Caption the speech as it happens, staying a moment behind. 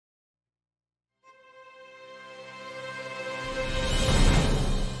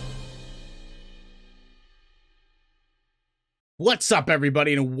What's up,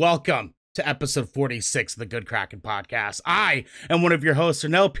 everybody, and welcome to episode 46 of the Good Kraken podcast. I am one of your hosts,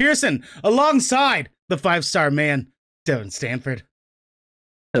 Ernell Pearson, alongside the five-star man, Devin Stanford.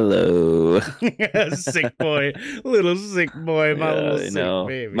 Hello. Sick boy, little sick boy, my little sick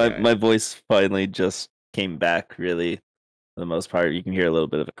baby. My voice finally just came back, really, for the most part. You can hear a little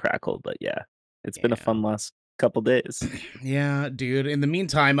bit of a crackle, but yeah, it's been a fun last couple days. Yeah, dude. In the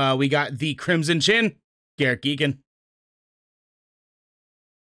meantime, we got the Crimson Chin, GARRICK'S.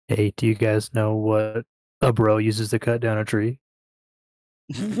 Hey, do you guys know what a bro uses to cut down a tree?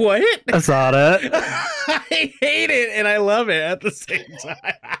 What? I saw that. I hate it and I love it at the same time.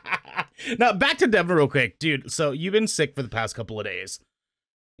 Now, back to Devin real quick. Dude, so you've been sick for the past couple of days.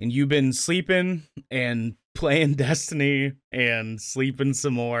 And you've been sleeping and playing Destiny and sleeping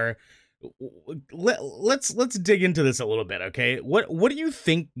some more. Let's dig into this a little bit, okay? What do you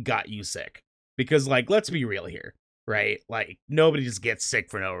think got you sick? Because, like, let's be real here. Right? Like, nobody just gets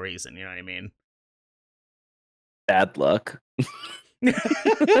sick for no reason, you know what I mean? Bad luck. I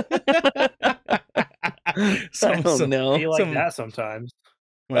don't know. I feel like that sometimes.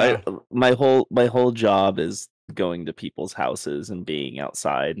 Well, my whole job is going to people's houses and being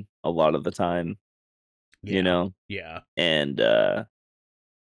outside a lot of the time. Yeah, you know? Yeah. And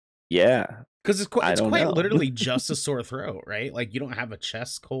yeah. Because it's quite literally just a sore throat, right? Like, you don't have a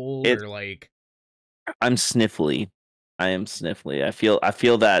chest cold or like. I'm sniffly. I am sniffly. I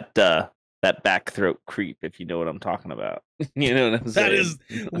feel that that back throat creep, if you know what I'm talking about. You know what I'm saying? That is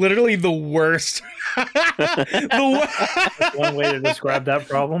literally the worst. One way to describe that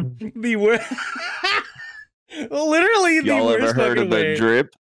problem. The worst. Literally the Y'all worst. Ever heard of the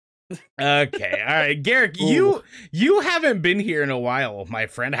drip? Okay, all right, Garrick, you haven't been here in a while, my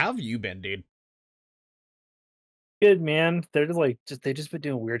friend. How have you been, dude? Good, man. They're they just been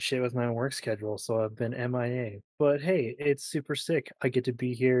doing weird shit with my work schedule, so I've been MIA. But hey, it's super sick. I get to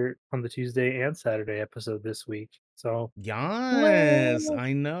be here on the Tuesday and Saturday episode this week. So yes,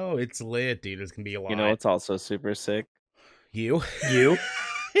 I know it's lit, dude. It's gonna be a lot. You know, it's also super sick. You.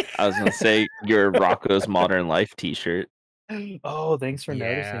 I was gonna say your Rocco's Modern Life T-shirt. Oh, thanks for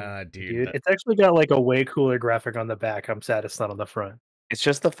noticing. Yeah, dude. It's actually got like a way cooler graphic on the back. I'm sad it's not on the front. It's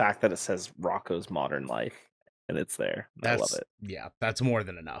just the fact that it says Rocco's Modern Life. And it's there. I love it. Yeah, that's more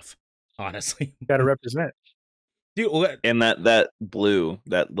than enough, honestly. Gotta represent. Dude, and that blue,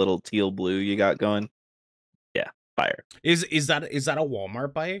 that little teal blue you got going. Yeah, fire. Is that a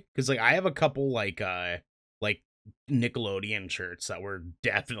Walmart buy? Because like I have a couple like Nickelodeon shirts that were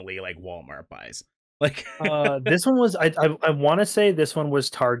definitely like Walmart buys. Like this one was I want to say this one was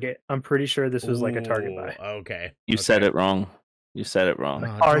Target. I'm pretty sure this was like a Target buy. Okay. You said it wrong. You said it wrong.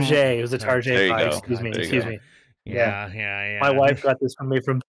 Target. It was a Target buy. Excuse me. Yeah. My wife got this from me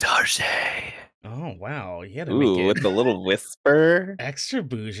from Target. Oh wow, you had to make it with the little whisper. Extra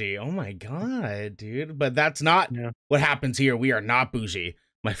bougie. Oh my god, dude. But that's not what happens here. We are not bougie,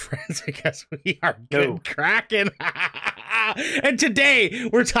 my friends. I guess we are Good Kraken. And today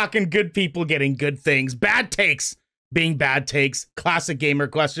we're talking good people getting good things, bad takes being bad takes, classic gamer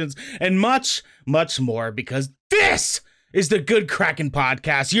questions, and much, much more, because this is the Good Kraken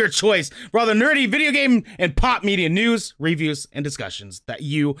podcast, your choice for all the nerdy video game and pop media news, reviews, and discussions that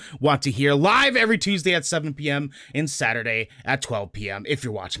you want to hear live every Tuesday at 7 p.m. and Saturday at 12 p.m. If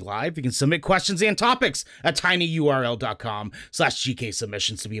you're watching live, you can submit questions and topics at tinyurl.com/GK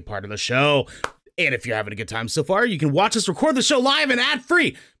submissions to be a part of the show. And if you're having a good time so far, you can watch us record the show live and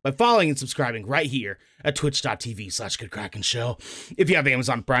ad-free by following and subscribing right here at twitch.tv/GoodKrakenShow. If you have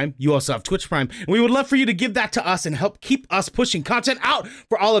Amazon Prime, you also have Twitch Prime. And we would love for you to give that to us and help keep us pushing content out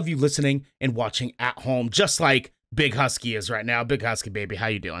for all of you listening and watching at home, just like Big Husky is right now. Big Husky, baby, how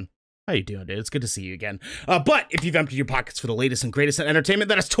you doing? How you doing, dude? It's good to see you again. But if you've emptied your pockets for the latest and greatest in entertainment,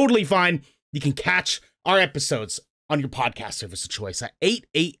 that is totally fine. You can catch our episodes on your podcast service of choice at 8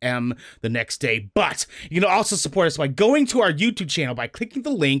 a.m. the next day. But you can also support us by going to our YouTube channel by clicking the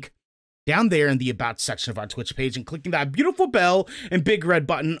link down there in the About section of our Twitch page and clicking that beautiful bell and big red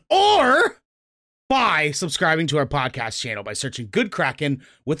button, or by subscribing to our podcast channel by searching Good Kraken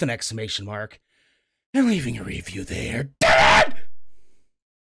with an exclamation mark and leaving a review there. Dad!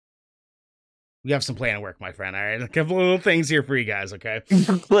 We have some plan of work, my friend. All right, a couple little things here for you guys, okay? You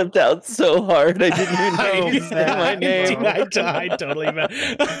flipped out so hard, I didn't even know you said my name. I totally meant.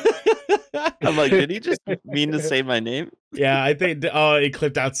 I'm like, did he just mean to say my name? Yeah, I think. Oh, it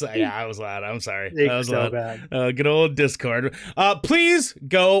clipped outside. Yeah, I was loud. I'm sorry. That was so loud. Good old Discord. Please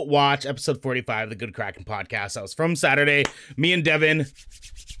go watch episode 45 of the Good Kraken podcast. That was from Saturday. Me and Devin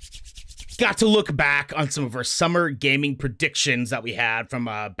got to look back on some of our summer gaming predictions that we had from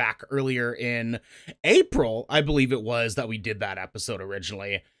back earlier in April, I believe it was, that we did that episode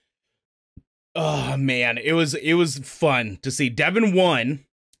originally. Oh man, it was fun to see. Devin won.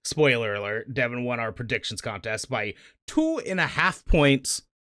 Spoiler alert, Devin won our predictions contest by 2.5 points.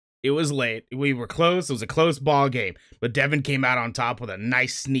 It was late. We were close. It was a close ball game. But Devin came out on top with a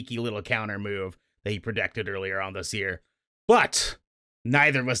nice, sneaky little counter move that he predicted earlier on this year. But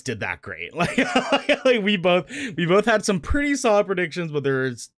neither of us did that great. Like we both had some pretty solid predictions, but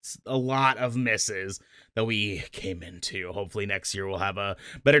there's a lot of misses that we came into. Hopefully next year we'll have a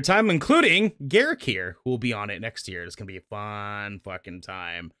better time, including Garrick here, who will be on it next year. It's going to be a fun fucking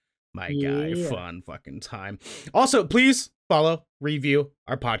time. My guy, fun fucking time. Also, please follow, review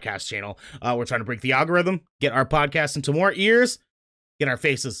our podcast channel. We're trying to break the algorithm, get our podcast into more ears, get our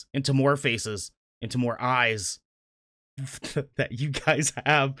faces into more eyes that you guys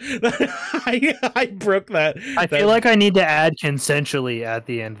have. I broke that. I feel like I need to add consensually at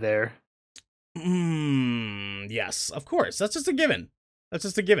the end there. Yes, of course. That's just a given.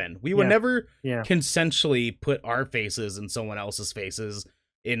 We would never consensually put our faces in someone else's faces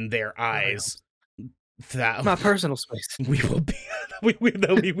in their eyes. That my personal space. We will be we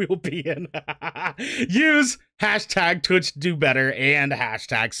will be in. Use hashtag Twitch do better and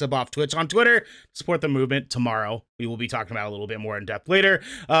hashtag sub off Twitch on Twitter. Support the movement. Tomorrow we will be talking about a little bit more in depth later.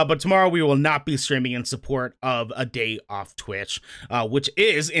 But tomorrow we will not be streaming in support of a day off Twitch, which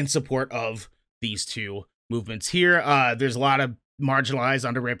is in support of these two movements here. There's a lot of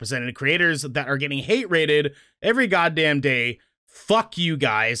marginalized, underrepresented creators that are getting hate rated every goddamn day. Fuck you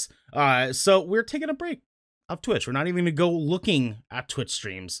guys. So we're taking a break off Twitch. We're not even gonna go looking at Twitch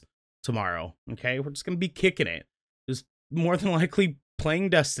streams tomorrow. Okay, we're just gonna be kicking it. Just more than likely playing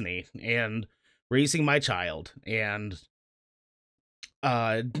Destiny and raising my child and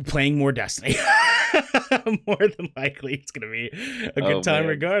playing more Destiny. More than likely it's gonna be a good time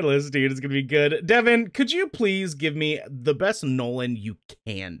regardless, dude. It's gonna be good. Devin, could you please give me the best Nolan you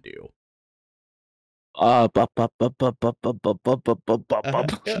can do? That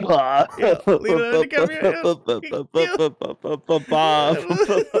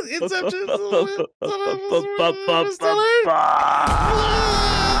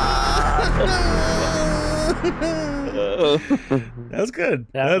was good.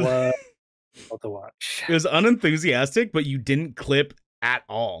 That was to watch. It was unenthusiastic, but you didn't clip at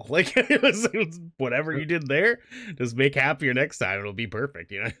all. Like it was whatever you did there, just make happier next time. It'll be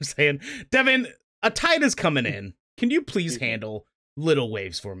perfect. You know what I'm saying? Devin, a tide is coming in. Can you please handle little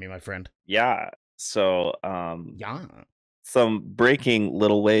waves for me, my friend? Yeah. So some breaking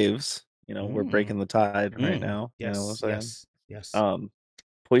little waves. You know, we're breaking the tide right now. Yes, you know what I'm saying? yes.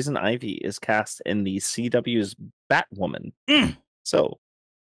 Poison Ivy is cast in the CW's Batwoman. So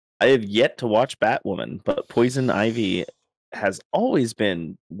I have yet to watch Batwoman, but Poison Ivy has always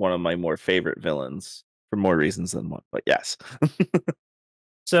been one of my more favorite villains for more reasons than one. But yes.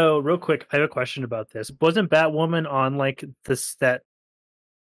 So real quick, I have a question about this. Wasn't Batwoman on like that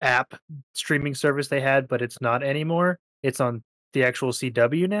app streaming service they had, but it's not anymore? It's on the actual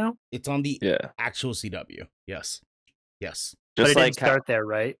CW now? It's on the actual CW. Yes. Just but it like didn't start there,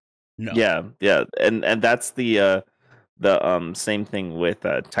 right? No. Yeah. And that's the same thing with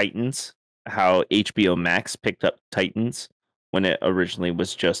Titans, how HBO Max picked up Titans when it originally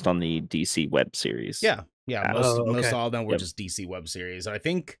was just on the DC web series. Yeah, most all of them were just DC web series. I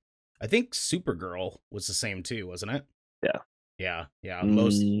think Supergirl was the same too, wasn't it? Yeah.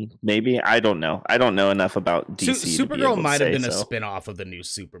 Most maybe I don't know enough about DC. Supergirl might have been a spin-off of the new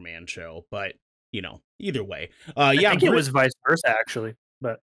Superman show, but you know, either way, I think it was vice versa actually.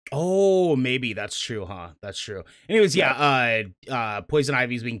 But oh, maybe that's true, huh? That's true. Anyways, Poison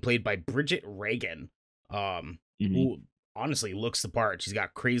Ivy is being played by Bridget Regan, who honestly looks the part. She's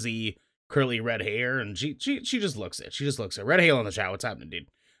got crazy curly red hair, and she just looks it. She just looks it. Red Halo in the chat. What's happening, dude?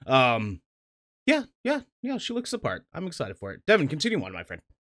 Yeah. She looks the part. I'm excited for it. Devin, continue on, my friend.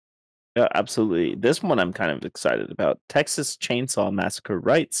 Yeah, absolutely. This one I'm kind of excited about. Texas Chainsaw Massacre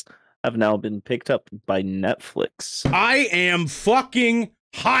rights have now been picked up by Netflix. I am fucking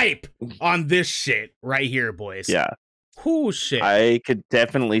hype on this shit right here, boys. Yeah. Whoo, shit. I could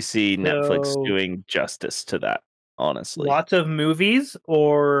definitely see Netflix doing justice to that, honestly. Lots of movies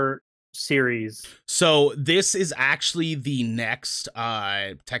or series? So this is actually the next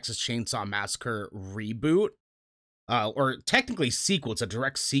Texas Chainsaw Massacre reboot. Or technically sequel. It's a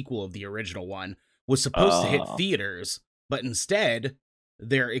direct sequel of the original one. Was supposed to hit theaters, but instead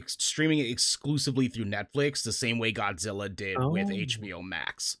they're streaming it exclusively through Netflix, the same way Godzilla did with HBO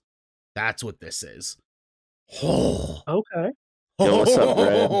Max. That's what this is. Okay. Yo, what's up,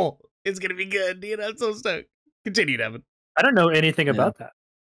 Dredd? It's gonna be good, dude. I'm so stoked. Continue, Devin. I don't know anything about that.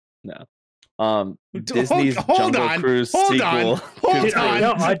 No. Disney's Jungle Cruise hold sequel. on. Dude,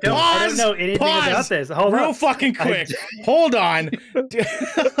 I don't know anything about this. Hold Real on. fucking quick. Hold on.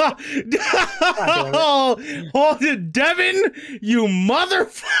 Hold it, Devin, you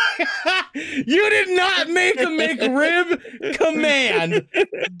motherfucker. You did not make a McRib command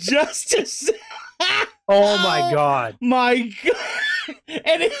just to say. Oh my god. My god.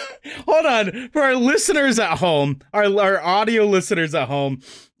 And hold on. For our listeners at home, our audio listeners at home,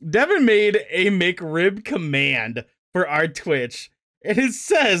 Devin made a McRib command for our Twitch. And it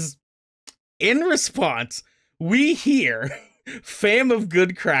says, in response, we hear fam of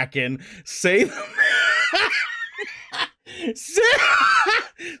Good Kraken say the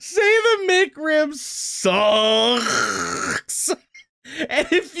say the McRib sucks. And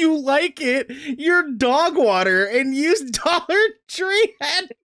if you like it, you're dog water and use Dollar Tree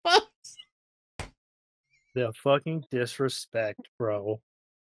headphones. The fucking disrespect, bro.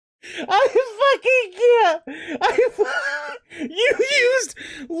 I fucking can't. You used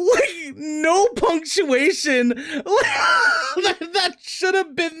like no punctuation. That should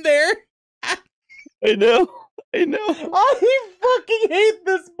have been there. I know. I fucking hate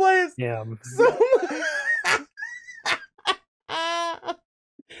this place. Yeah. So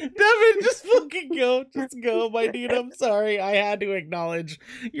Devin, just fucking go. Just go, my dude. I'm sorry. I had to acknowledge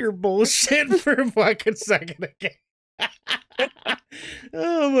your bullshit for a fucking second again.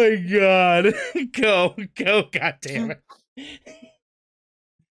 Oh my god. Go, god damn it.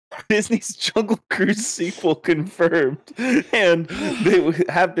 Disney's Jungle Cruise sequel confirmed. And they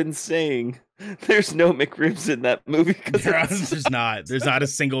have been saying there's no McRibs in that movie. There's not. There's not a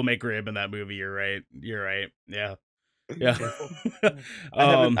single McRib in that movie. You're right. Yeah.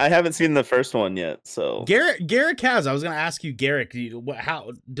 I haven't seen the first one yet, so Garrick has. I was gonna ask you, Garrick,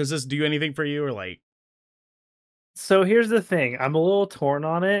 how does this do anything for you, or like? So here's the thing. I'm a little torn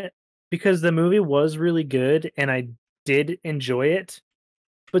on it because the movie was really good and I did enjoy it.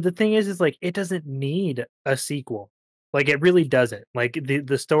 But the thing is like it doesn't need a sequel. Like it really doesn't. Like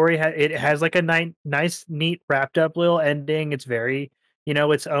the story it has like a nice, neat, wrapped up little ending. It's very,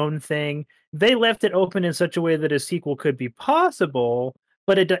 its own thing. They left it open in such a way that a sequel could be possible,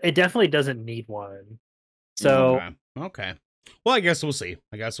 but it definitely doesn't need one. So okay. Well, I guess we'll see.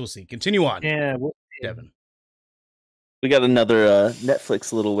 Continue on. Yeah, Devin. We got another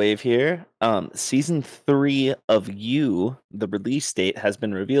Netflix little wave here. Season 3 of You, the release date has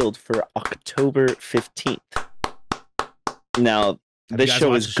been revealed for October 15th. Now, this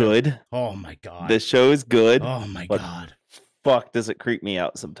show is good. Oh my god. This show is good. Oh my god. Fuck, does it creep me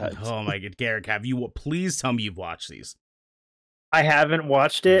out sometimes. Oh my god, Garrick, please tell me you've watched these. I haven't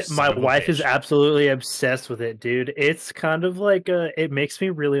watched it. My wife is absolutely obsessed with it, dude. It's kind of like it makes me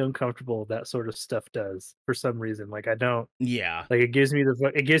really uncomfortable. That sort of stuff does for some reason. Like I don't. Yeah. Like it gives me the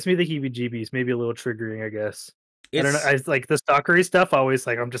heebie-jeebies. Maybe a little triggering, I guess. I don't know. I like the stalkery stuff. Always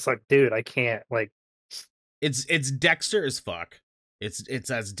like I'm just like, dude, I can't. Like, it's Dexter as fuck. It's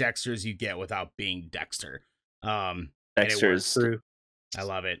as Dexter as you get without being Dexter. Dexter's true. I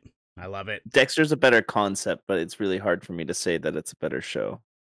love it. Dexter's a better concept, but it's really hard for me to say that it's a better show.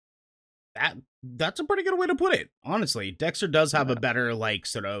 That's a pretty good way to put it. Honestly, Dexter does have a better like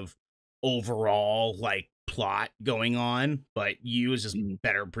sort of overall like plot going on, but You is just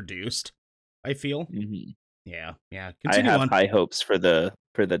better produced, I feel. Mm-hmm. Yeah. Continue I have high hopes for the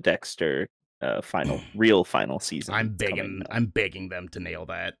Dexter final season. I'm begging them to nail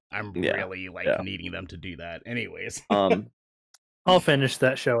that. I'm really needing them to do that. Anyways. I'll finish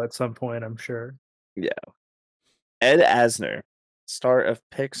that show at some point, I'm sure. Yeah. Ed Asner, star of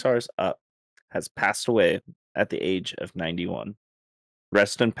Pixar's Up, has passed away at the age of 91.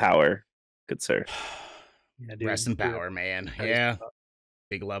 Rest in power, good sir. Yeah, dude, rest in power, man. Yeah.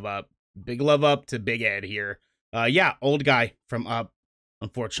 Big love up to Big Ed here. Old guy from Up.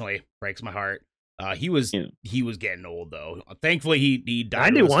 Unfortunately, breaks my heart. He was getting old though. Thankfully, he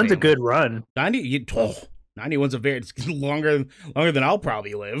died. 91's a good run. 91's a very longer than I'll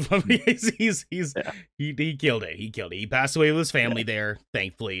probably live. I mean, he killed it. He passed away with his family there.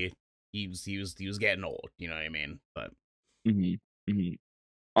 Thankfully, he was getting old. You know what I mean? But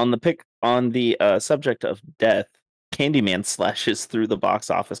on the subject of death, Candyman slashes through the box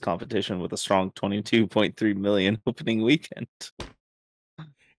office competition with a strong 22.3 million opening weekend.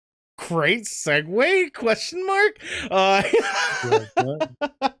 Great segue? Question mark?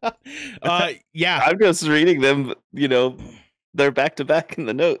 Yeah. I'm just reading them. They're back to back in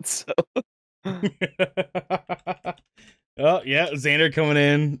the notes. So. Oh yeah, Xander coming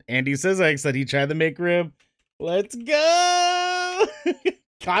in. Andy says I said he tried the McRib. Let's go.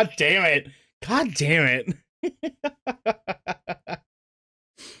 God damn it. God damn it.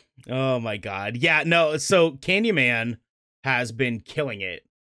 Oh my god. Yeah, no, so Candyman has been killing it.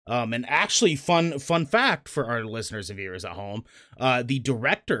 And actually, fun fact for our listeners and viewers at home, the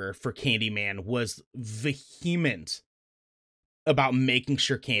director for Candyman was vehement about making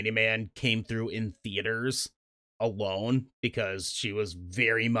sure Candyman came through in theaters alone, because she was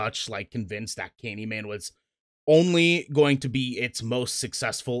very much like convinced that Candyman was only going to be its most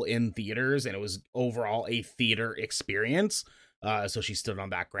successful in theaters, and it was overall a theater experience. So she stood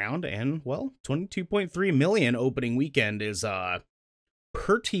on that ground, and well, 22.3 million opening weekend is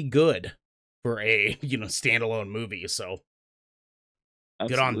pretty good for a standalone movie. So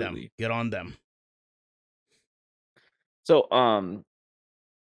Absolutely. good on them. Good on them. So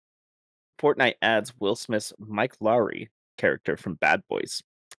Fortnite adds Will Smith's Mike Lowry character from Bad Boys.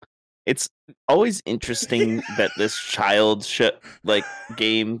 It's always interesting that this child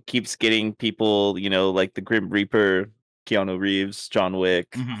game keeps getting people, like the Grim Reaper, Keanu Reeves, John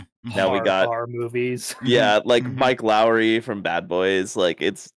Wick. Now we got our movies. Yeah, like Mike Lowry from Bad Boys. Like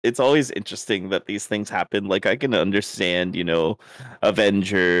it's always interesting that these things happen. Like I can understand,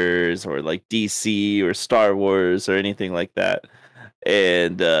 Avengers or like DC or Star Wars or anything like that.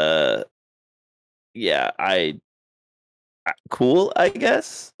 And yeah, cool, I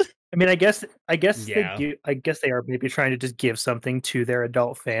guess. I mean, I guess Yeah. they are maybe trying to just give something to their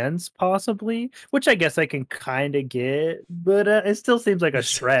adult fans, possibly, which I guess I can kind of get, but it still seems like a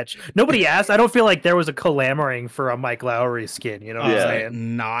stretch. Nobody asked. I don't feel like there was a clamoring for a Mike Lowry skin. You know what I'm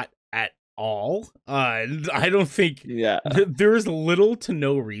saying? Not at all. I don't think. Yeah, there is little to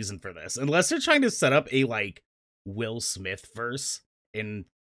no reason for this, unless they're trying to set up a like Will Smith verse in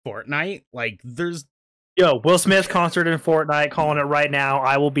Fortnite. Like there's. Yo, Will Smith concert in Fortnite, calling it right now.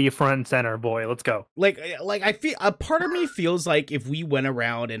 I will be front and center, boy. Let's go. Like I feel a part of me feels like if we went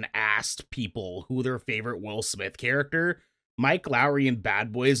around and asked people who their favorite Will Smith character, Mike Lowry in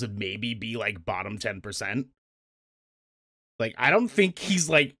Bad Boys would maybe be like bottom 10%. Like I don't think he's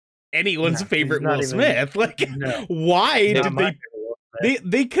like anyone's favorite Will Smith. Like why did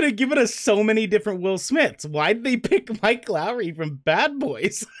they could have given us so many different Will Smiths? Why did they pick Mike Lowry from Bad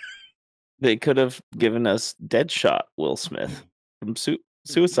Boys? They could have given us Deadshot Will Smith from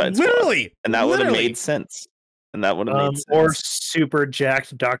Suicide Squad. Literally! And that would have made sense. Or super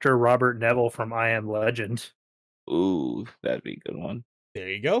jacked Dr. Robert Neville from I Am Legend. Ooh, that'd be a good one. There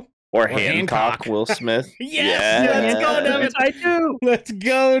you go. Or Hancock Will Smith. Yes! Let's go, Devin! I do! Let's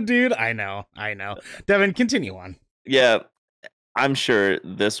go, dude! I know. Devin, continue on. Yeah, I'm sure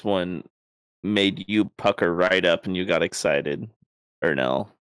this one made you pucker right up and you got excited, Ernell.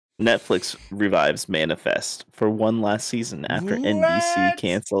 Netflix revives Manifest for one last season after NBC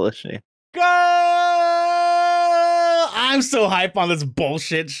cancellation. Go! I'm so hype on this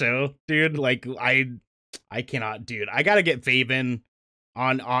bullshit show, dude. Like I cannot, dude. I gotta get Faven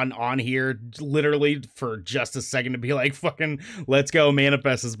on here literally for just a second to be like, fucking let's go,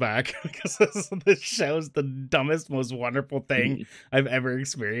 Manifest is back. Because this show's the dumbest, most wonderful thing I've ever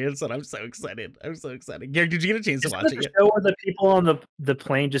experienced, and I'm so excited. Garrick, did you get a chance to watch it yet? Show where the people on the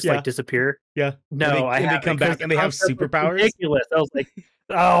plane just like disappear? Yeah. No, and they come back and they have superpowers. Ridiculous. I was like,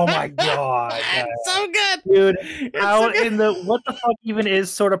 oh my god, it's so good, dude. It's what the fuck even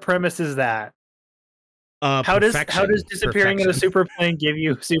is sort of premise is that? How does disappearing in a super plane give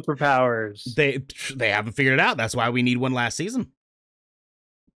you superpowers? They haven't figured it out. That's why we need one last season.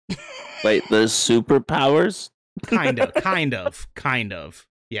 Wait, there's superpowers? Kind of.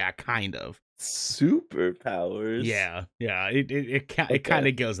 Yeah, kind of. Superpowers? Yeah. It kind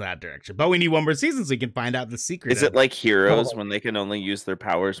of goes in that direction. But we need one more season so we can find out the secret. Is it like Heroes when they can only use their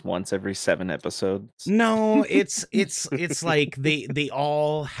powers once every 7 episodes? No, it's like they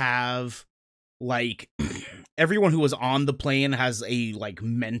all have. Like everyone who was on the plane has a like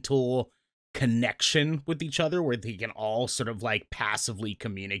mental connection with each other where they can all sort of like passively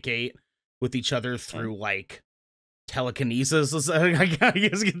communicate with each other through like telekinesis, I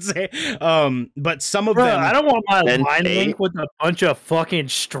guess you could say. But some of them, I don't want my line link with a bunch of fucking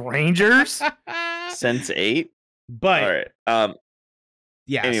strangers. Sense 8. But all right.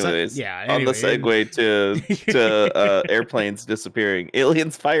 Yeah. Anyways, anyway. On the segue to airplanes disappearing,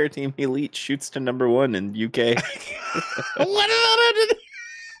 Aliens fire team elite shoots to #1 in UK. What about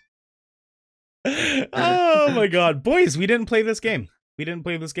it? Oh my god, boys! We didn't play this game.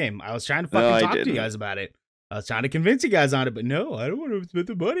 I was trying to fucking talk to you guys about it. I was trying to convince you guys on it, but no, I don't want to spend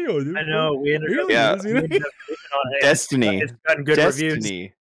the money on it. I know. We ended up Destiny. it's gotten good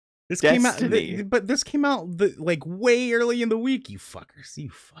reviews. This Destiny. came out, but this came out like way early in the week. You fuckers. You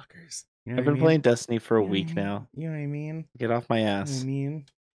fuckers. You know I've what I been mean? playing Destiny for a You know week what I mean? now. You know what I mean? Get off my You know ass. what I mean?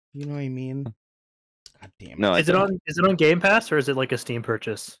 You know what I mean? God damn it. No, Is it on Game Pass or is it like a Steam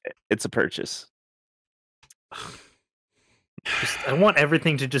purchase? it's a purchase. I want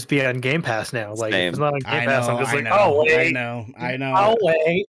everything to just be on Game Pass now. Like if it's not on Game I Pass, know, I'm just I like, know, oh wait, I know. oh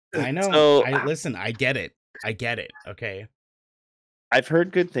wait. I know. So- Listen, I get it. Okay. I've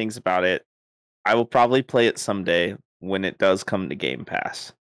heard good things about it. I will probably play it someday when it does come to Game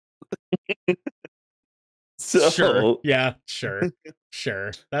Pass. So, Sure. Yeah, sure.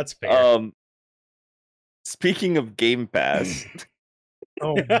 Sure. That's fair. Speaking of Game Pass,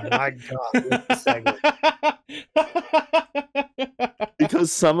 Oh my god, this segment.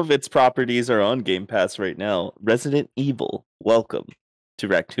 because some of its properties are on Game Pass right now, Resident Evil, welcome to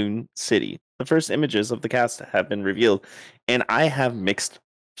Raccoon City. The first images of the cast have been revealed, and I have mixed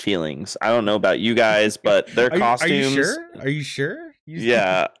feelings. I don't know about you guys, but their costumes... Are you sure?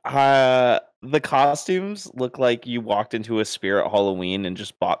 Yeah. The costumes look like you walked into a Spirit Halloween and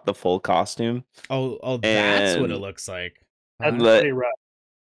just bought the full costume. Oh, that's what it And- looks like. That's Let- pretty rough.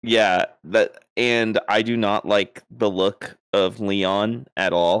 Yeah, and I do not like the look of Leon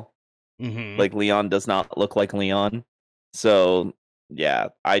at all. Mhm. Like, Leon does not look like Leon. So, yeah,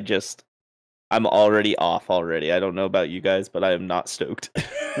 I'm already off already. I don't know about you guys, but I am not stoked.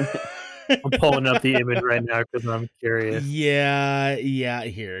 I'm pulling up the image right now because I'm curious. Yeah.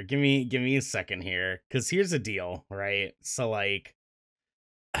 Here, give me a second here, because here's the deal, right? So, like,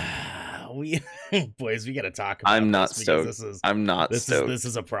 we boys, we gotta talk about. I'm not this because stoked. I'm not stoked. This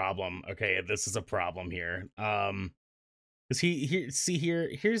is a problem. Okay, this is a problem here. Because here's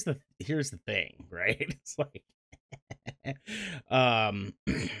the thing, right? It's like, god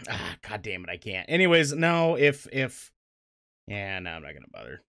damn it, I can't. Anyways, no, no, I'm not gonna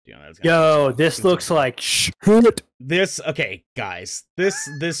bother. Yo, this looks like shit. Okay, guys, this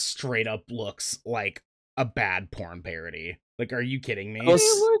straight up looks like a bad porn parody. Like, are you kidding me? Are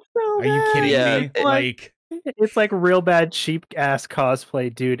you kidding Yeah, me? Like, it's like real bad cheap ass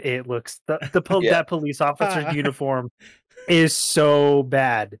cosplay, dude. It looks that police officer's uniform is so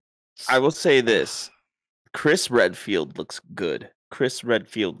bad. I will say this. Chris Redfield looks good. Chris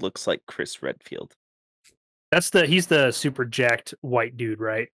Redfield looks like Chris Redfield. He's the super jacked white dude,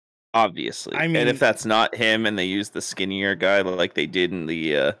 right? Obviously. I mean- and if that's not him and they use the skinnier guy like they did in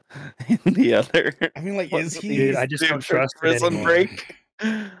the other I mean, like, is he? Dude, I just don't trust it Prison anymore. Break.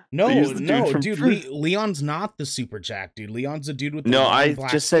 No, They used the dude from dude. Prison- Leon's not the super jack dude. Leon's the dude with the No, long I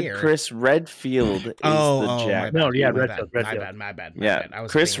black just said hair. Chris Redfield is Oh, the jack. No, yeah, my Redfield, bad, Redfield. my bad. Yeah, I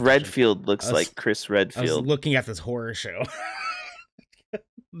was Chris paying attention. Redfield looks I was- like Chris I was Redfield. looking at this horror show.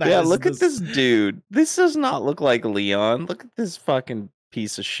 Yeah, look at this dude. This does not look like Leon. Look at this fucking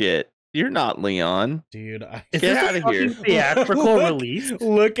piece of shit. You're not Leon. dude. Is Get this outta a fucking here. theatrical Look- release?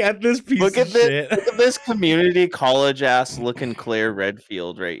 Look at this piece Look of at this. shit. Look at this community college ass looking Claire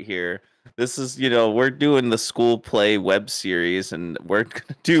Redfield right here. This is, we're doing the school play web series, and we're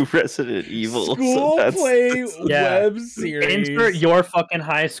gonna do Resident Evil. School play Yeah. web series. Insert your fucking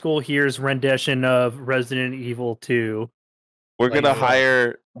high school here's rendition of Resident Evil 2. We're gonna like,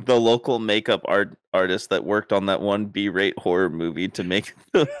 hire the local makeup artist that worked on that one B-rate horror movie to make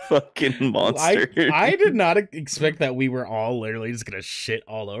the fucking monster. I did not expect that we were all literally just gonna shit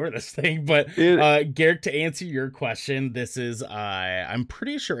all over this thing. But Dude. Garrick, to answer your question, this is I'm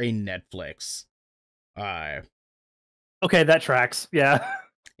pretty sure a Netflix. Okay, that tracks. Yeah.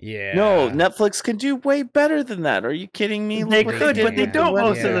 Yeah. No, Netflix can do way better than that. Are you kidding me? They Look what could, did but they with the don't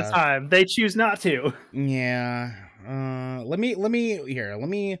most of website. the time. They choose not to. Yeah. Let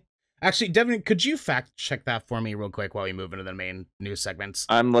me actually, Devin, could you fact check that for me real quick while we move into the main news segments?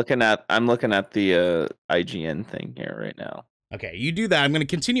 I'm looking at the IGN thing here right now. Okay, you do that. I'm going to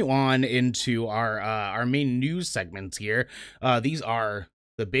continue on into our main news segments here. These are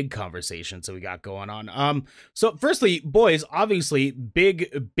the big conversations that we got going on. So firstly, boys, obviously big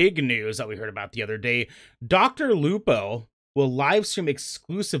news that we heard about the other day. DrLupo will live stream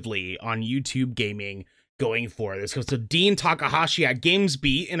exclusively on YouTube Gaming going forward. This goes to Dean Takahashi at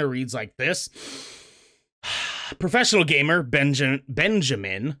GamesBeat, and it reads like this. Professional gamer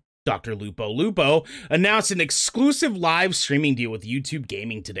Benjamin DrLupo announced an exclusive live streaming deal with YouTube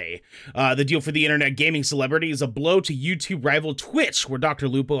Gaming today. The deal for the internet gaming celebrity is a blow to YouTube rival Twitch, where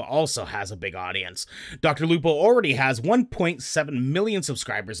DrLupo also has a big audience. DrLupo already has 1.7 million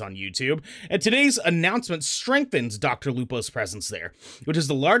subscribers on YouTube, and today's announcement strengthens DrLupo's presence there, which is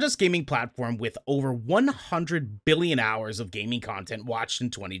the largest gaming platform with over 100 billion hours of gaming content watched in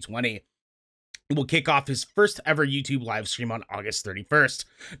 2020. will kick off his first ever YouTube live stream on August 31st.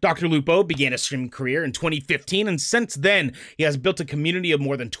 DrLupo began his streaming career in 2015, and since then, he has built a community of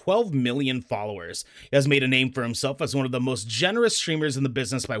more than 12 million followers. He has made a name for himself as one of the most generous streamers in the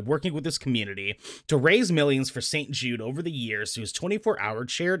business by working with his community to raise millions for St. Jude over the years through his 24-hour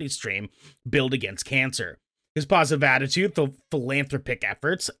charity stream, Build Against Cancer. His positive attitude, philanthropic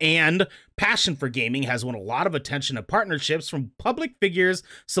efforts, and passion for gaming has won a lot of attention and partnerships from public figures,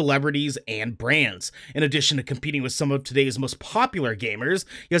 celebrities, and brands. In addition to competing with some of today's most popular gamers,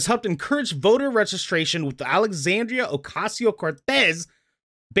 he has helped encourage voter registration with Alexandria Ocasio-Cortez,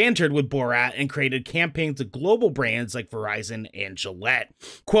 bantered with Borat, and created campaigns to global brands like Verizon and Gillette.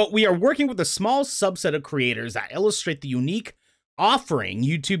 Quote, "We are working with a small subset of creators that illustrate the unique offering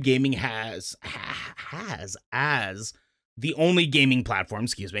YouTube gaming has as the only gaming platform,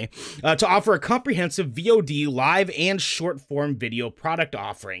 to offer a comprehensive VOD, live, and short-form video product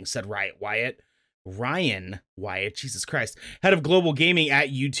offering," said Ryan Wyatt, Jesus Christ, head of global gaming at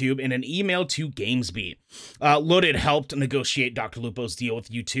YouTube, in an email to GamesBeat. Loaded helped negotiate DrLupo's deal with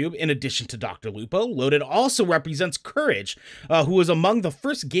YouTube. In addition to DrLupo, Loaded also represents Courage, who was among the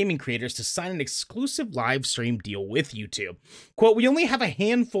first gaming creators to sign an exclusive live stream deal with YouTube. Quote, "We only have a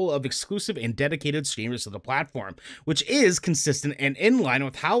handful of exclusive and dedicated streamers to the platform, which is consistent and in line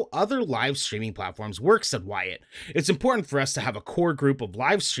with how other live streaming platforms work," said Wyatt. "It's important for us to have a core group of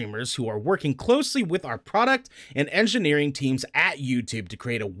live streamers who are working closely with our product and engineering teams at YouTube to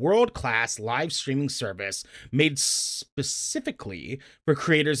create a world-class live streaming service made specifically for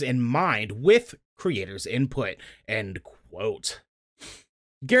creators in mind with creators' input," end quote.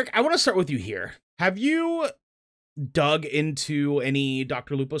 Garrick, I want to start with you here. Have you dug into any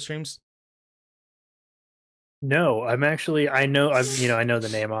DrLupo streams? No, I know the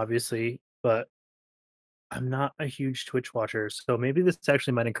name obviously, but I'm not a huge Twitch watcher, so maybe this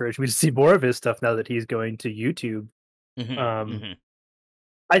actually might encourage me to see more of his stuff now that he's going to YouTube.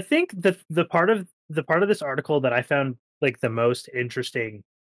 I think the part of this article that I found like the most interesting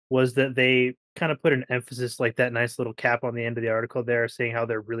was that they kind of put an emphasis, like that nice little cap on the end of the article there, saying how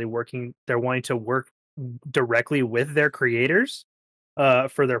they're wanting to work directly with their creators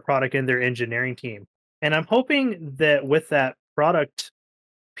for their product and their engineering team. And I'm hoping that with that product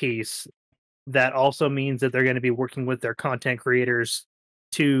piece, that also means that they're going to be working with their content creators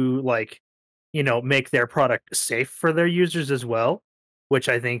to, like, make their product safe for their users as well, which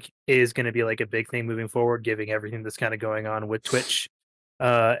I think is going to be like a big thing moving forward, given everything that's kind of going on with Twitch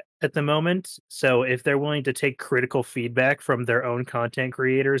at the moment. So if they're willing to take critical feedback from their own content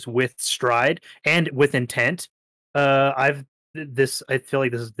creators with stride and with intent, I feel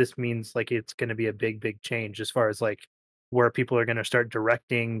like this means like it's going to be a big change as far as like where people are going to start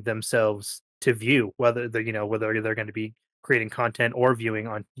directing themselves to view, whether they're going to be creating content or viewing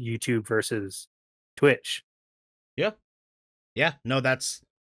on YouTube versus Twitch. Yeah, no, that's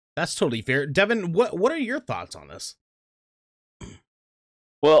totally fair. Devin, what are your thoughts on this?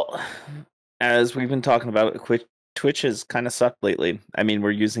 Well, as we've been talking about, Twitch has kind of sucked lately. I mean,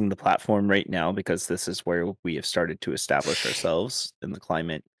 we're using the platform right now because this is where we have started to establish ourselves in the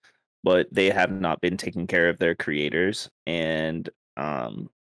climate, but they have not been taking care of their creators. And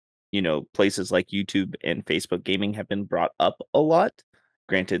places like YouTube and Facebook gaming have been brought up a lot.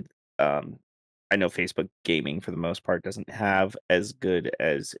 Granted, I know Facebook gaming for the most part doesn't have as good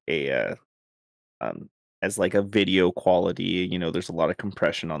as as like a video quality. There's a lot of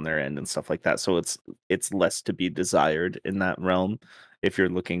compression on their end and stuff like that, so it's less to be desired in that realm if you're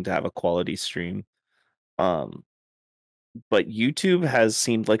looking to have a quality stream. But YouTube has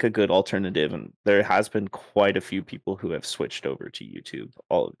seemed like a good alternative, and there has been quite a few people who have switched over to YouTube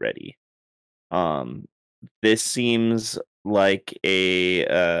already. This seems like a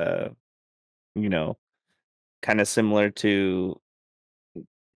kind of similar to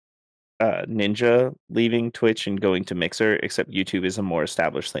Ninja leaving Twitch and going to Mixer, except YouTube is a more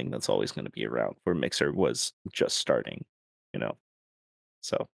established thing that's always going to be around, where Mixer was just starting,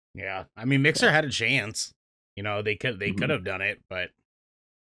 So yeah, I mean, Mixer had a chance. They could have done it, but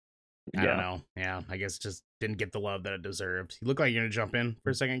I don't know. Yeah, I guess just didn't get the love that it deserved. You look like you're gonna jump in for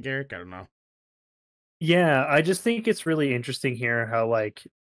a second, Garrick. I don't know. Yeah, I just think it's really interesting here how, like,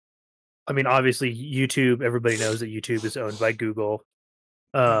 I mean, obviously YouTube, everybody knows that YouTube is owned by Google.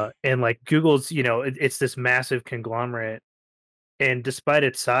 And like Google's, it's this massive conglomerate, and despite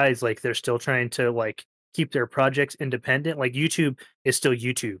its size, like they're still trying to like keep their projects independent. Like YouTube is still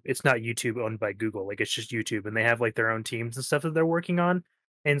YouTube. It's not YouTube owned by Google. Like it's just YouTube, and they have like their own teams and stuff that they're working on.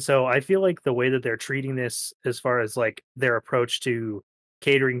 And so I feel like the way that they're treating this, as far as like their approach to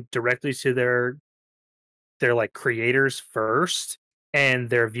catering directly to their like creators first, and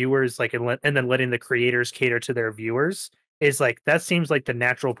their viewers like and then letting the creators cater to their viewers is like that seems like the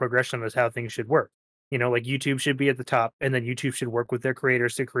natural progression is how things should work. You know, like YouTube should be at the top, and then YouTube should work with their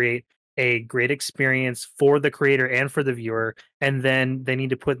creators to create a great experience for the creator and for the viewer, and then they need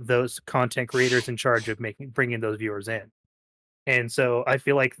to put those content creators in charge of bringing those viewers in. And so I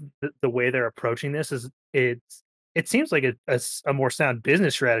feel like the way they're approaching this is it seems like a more sound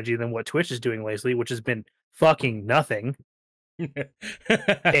business strategy than what Twitch is doing lately, which has been fucking nothing. Yeah,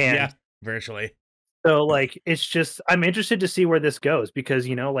 And virtually. so like it's just I'm interested to see where this goes because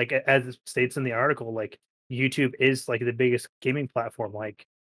you know like as it states in the article, like YouTube is like the biggest gaming platform. Like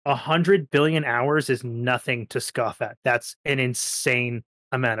 100 billion hours is nothing to scoff at. That's an insane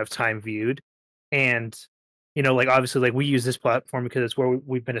amount of time viewed. And you know, like obviously like we use this platform because it's where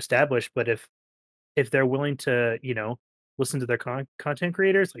we've been established, but if they're willing to, you know, listen to their content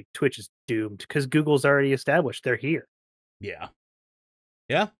creators, like Twitch is doomed because Google's already established. They're here. Yeah.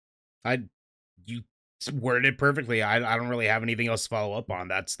 Yeah. You worded it perfectly. I don't really have anything else to follow up on.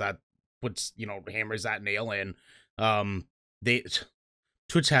 That puts, you know, hammers that nail in. They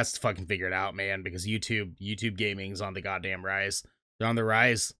Twitch has to fucking figure it out, man, because YouTube gaming's on the goddamn rise. They're on the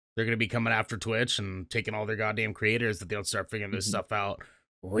rise. They're gonna be coming after Twitch and taking all their goddamn creators that they'll start figuring this stuff out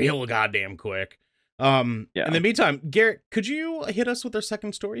real goddamn quick. In the meantime, Garrett, could you hit us with our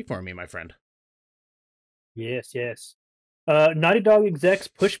second story for me, my friend? Yes. Naughty Dog execs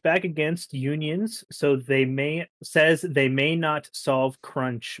push back against unions, so they may not solve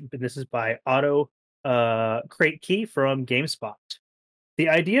crunch. This is by Otto Crate Key from GameSpot. The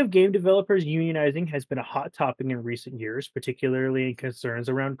idea of game developers unionizing has been a hot topic in recent years, particularly in concerns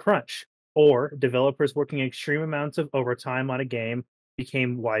around crunch, or developers working extreme amounts of overtime on a game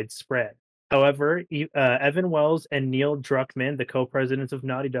became widespread. However, Evan Wells and Neil Druckmann, the co-presidents of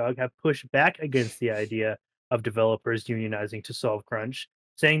Naughty Dog, have pushed back against the idea of developers unionizing to solve crunch,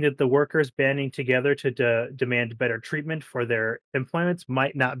 saying that the workers banding together to demand better treatment for their employments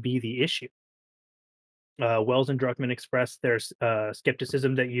might not be the issue. Wells and Druckmann expressed their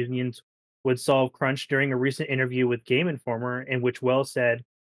skepticism that unions would solve crunch during a recent interview with Game Informer, in which Wells said,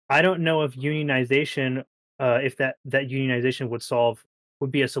 "I don't know if unionization, if that unionization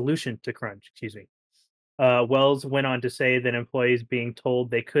would be a solution to crunch." Excuse me. Wells went on to say that employees being told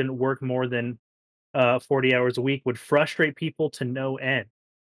they couldn't work more than 40 hours a week would frustrate people to no end.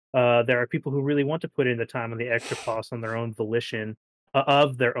 There are people who really want to put in the time and the extra costs on their own volition,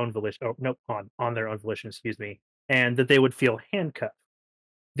 of their own volition. Oh, no, on their own volition, excuse me, and that they would feel handcuffed.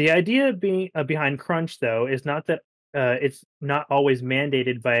 The idea behind crunch, though, is not that it's not always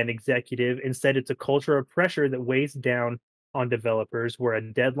mandated by an executive. Instead, it's a culture of pressure that weighs down on developers, where a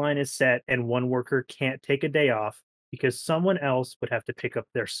deadline is set and one worker can't take a day off because someone else would have to pick up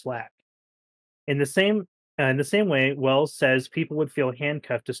their slack. In the same way, Wells says people would feel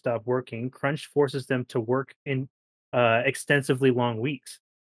handcuffed to stop working. Crunch forces them to work in extensively long weeks.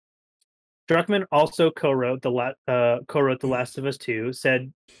 Druckmann also co-wrote The Last of Us 2,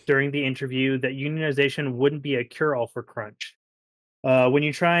 said during the interview that unionization wouldn't be a cure-all for crunch. When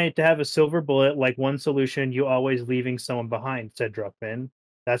you try to have a silver bullet like one solution, you always leaving someone behind, said Druckmann.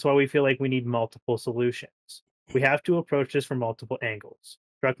 That's why we feel like we need multiple solutions. We have to approach this from multiple angles.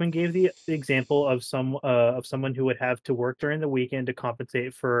 Druckmann gave the example of someone who would have to work during the weekend to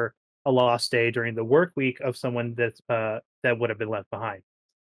compensate for a lost day during the work week of someone that would have been left behind.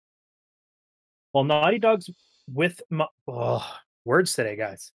 While Naughty Dog's words today,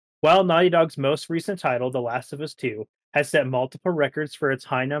 guys. While Naughty Dog's most recent title, The Last of Us 2, has set multiple records for its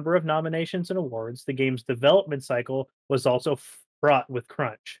high number of nominations and awards, the game's development cycle was also fraught with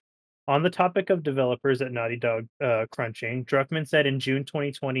crunch. On the topic of developers at Naughty Dog crunching, Druckmann said in June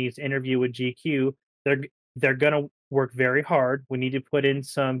 2020's interview with GQ, they're gonna work very hard. We need to put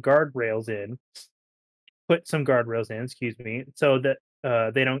some guardrails in, excuse me, so that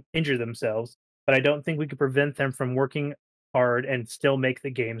they don't injure themselves. But I don't think we could prevent them from working hard and still make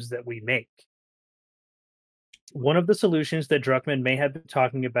the games that we make. One of the solutions that Druckmann may have been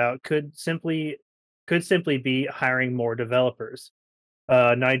talking about could simply be hiring more developers.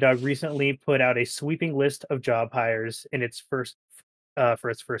 Naughty Dog recently put out a sweeping list of job hires in its first for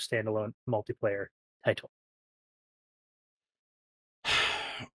its first standalone multiplayer title.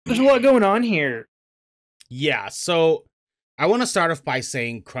 There's a lot going on here. Yeah, so I want to start off by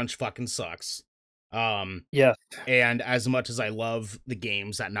saying crunch fucking sucks. Yeah. And as much as I love the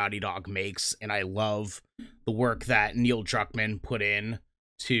games that Naughty Dog makes, and I love the work that Neil Druckmann put in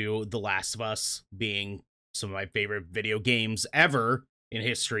to The Last of Us being some of my favorite video games ever in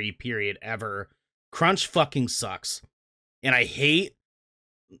history, period, ever, crunch fucking sucks. And I hate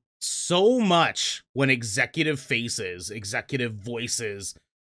so much when executive faces, executive voices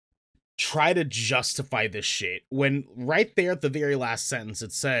try to justify this shit when right there at the very last sentence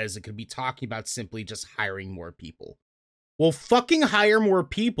it says it could be talking about simply just hiring more people. Well, fucking hire more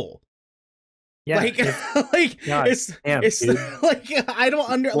people. Yeah, like it's like I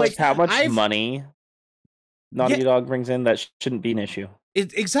don't like how much money Naughty Dog brings in, that shouldn't be an issue.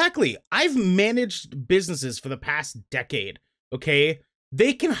 Exactly. I've managed businesses for the past decade. Okay,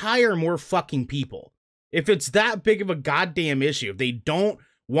 they can hire more fucking people if it's that big of a goddamn issue. If they don't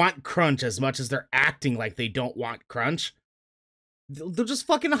want crunch as much as they're acting like they don't want crunch, they'll just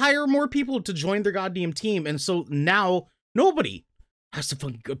fucking hire more people to join their goddamn team. And so now nobody has to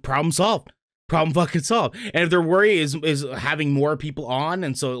fucking problem solved. Problem fucking solved. And if their worry is having more people on,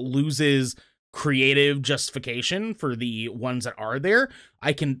 and so it loses creative justification for the ones that are there,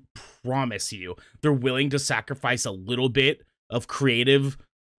 I can promise you they're willing to sacrifice a little bit of creative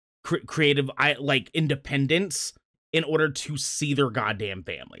independence in order to see their goddamn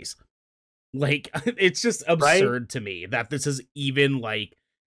families. Like, it's just absurd to me that this is even like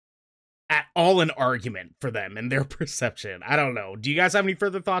at all an argument for them and their perception. I don't know. Do you guys have any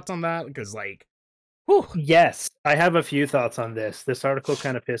further thoughts on that? Because like, whew. Yes, I have a few thoughts on this. This article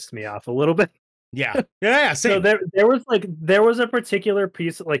kind of pissed me off a little bit. Yeah. Same. So there was a particular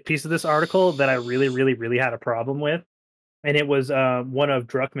piece of this article that I really had a problem with, and it was one of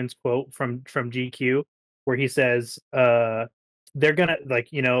Druckmann's quote from GQ, where he says they're gonna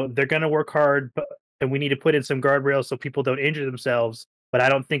they're gonna work hard, and we need to put in some guardrails so people don't injure themselves. But I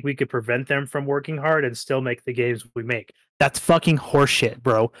don't think we could prevent them from working hard and still make the games we make. That's fucking horseshit,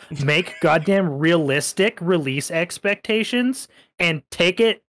 bro. Make goddamn realistic release expectations and take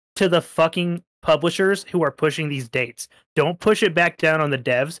it to the fucking publishers who are pushing these dates. Don't push it back down on the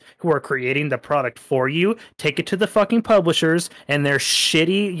devs who are creating the product for you. Take it to the fucking publishers and their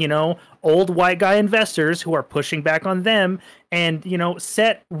shitty, old white guy investors who are pushing back on them, and,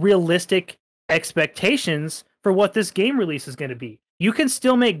 set realistic expectations for what this game release is going to be. You can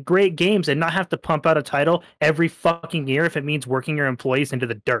still make great games and not have to pump out a title every fucking year if it means working your employees into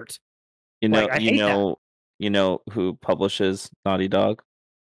the dirt. You know who publishes Naughty Dog?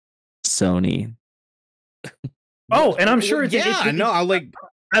 Sony. Oh, and I'm sure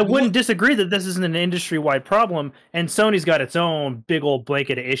I wouldn't disagree that this isn't an industry-wide problem, and Sony's got its own big old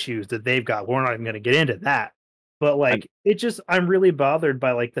blanket of issues that they've got. We're not even going to get into that. But I'm really bothered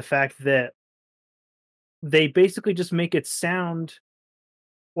by like the fact that they basically just make it sound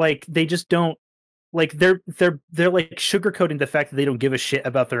like they just don't, like they're like sugarcoating the fact that they don't give a shit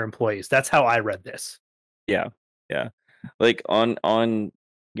about their employees. That's how I read this. Yeah. Like on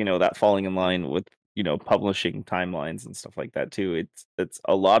that falling in line with publishing timelines and stuff like that too. It's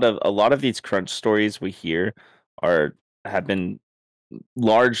a lot of these crunch stories we hear have been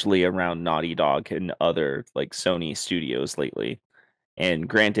largely around Naughty Dog and other like Sony studios lately. And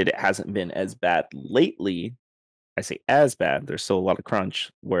granted, it hasn't been as bad lately. I say as bad. There's still a lot of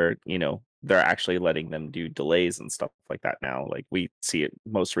crunch where they're actually letting them do delays and stuff like that now. Like we see it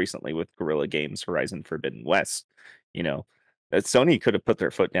most recently with Guerrilla Games Horizon Forbidden West. That Sony could have put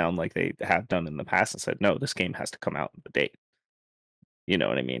their foot down like they have done in the past and said, no, this game has to come out on the date. You know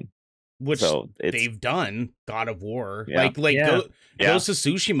what I mean? Which they've done. God of War. Yeah. Ghost of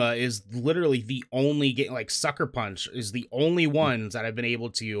Tsushima is literally the only game, like Sucker Punch is the only ones that have been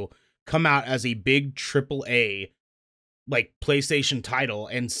able to come out as a big AAA like PlayStation title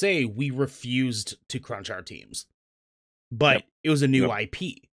and say we refused to crunch our teams. But it was a new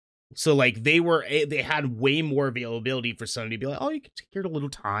IP. So like they had way more availability for Sony to be like, oh, you can take your little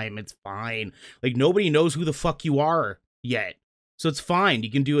time, it's fine. Like nobody knows who the fuck you are yet. So it's fine.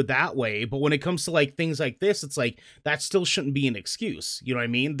 You can do it that way. But when it comes to like things like this, it's like that still shouldn't be an excuse. You know what I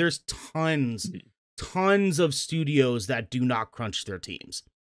mean? There's tons of studios that do not crunch their teams.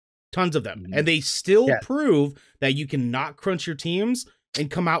 Tons of them. And they still prove that you can not crunch your teams and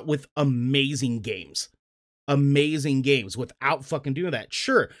come out with amazing games. Amazing games without fucking doing that.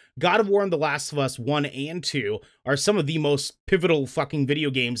 Sure, God of War and The Last of Us 1 and 2 are some of the most pivotal fucking video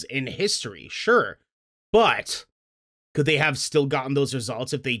games in history. Sure. But could they have still gotten those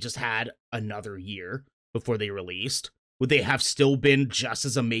results if they just had another year before they released? Would they have still been just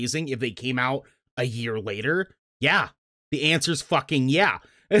as amazing if they came out a year later? Yeah. The answer's fucking yeah.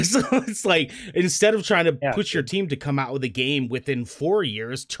 And so it's like, instead of trying to push your team to come out with a game within 4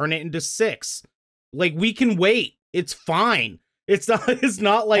 years, turn it into 6. Like, we can wait. It's fine. It's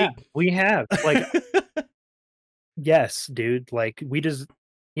not like we have like, yes, dude. Like we just,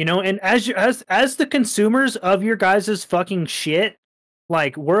 and as the consumers of your guys' fucking shit,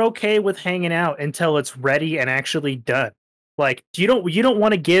 like we're okay with hanging out until it's ready and actually done. Like, you don't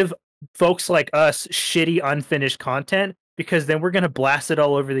want to give folks like us shitty unfinished content, because then we're gonna blast it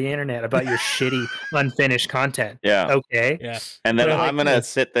all over the internet about your shitty unfinished content. Yeah. Okay. Yeah. And then But, I'm like, gonna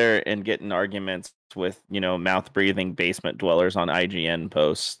sit there and get in arguments with, you know, mouth breathing basement dwellers on IGN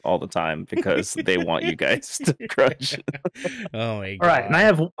posts all the time because they want you guys to crunch. Oh my god. All right, and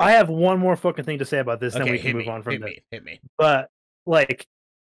I have one more fucking thing to say about this, then we can move on from this. Hit me. But like,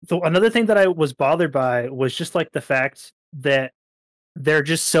 another thing that I was bothered by was just like the fact that they're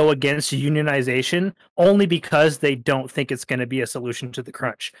just so against unionization only because they don't think it's going to be a solution to the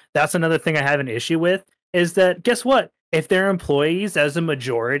crunch. That's another thing I have an issue with, is that, guess what? If their employees as a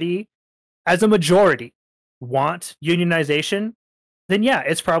majority want unionization, then yeah,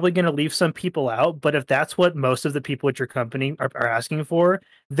 it's probably going to leave some people out. But if that's what most of the people at your company are asking for,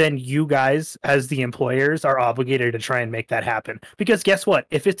 then you guys as the employers are obligated to try and make that happen. Because guess what?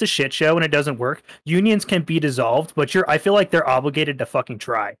 If it's a shit show and it doesn't work, unions can be dissolved, but I feel like they're obligated to fucking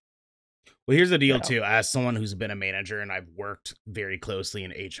try. Well, here's the deal too. As someone who's been a manager and I've worked very closely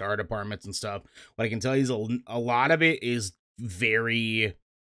in HR departments and stuff, what I can tell you is a lot of it is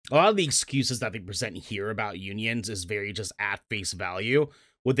a lot of the excuses that they present here about unions is very just at face value.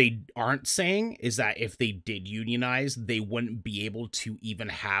 What they aren't saying is that if they did unionize, they wouldn't be able to even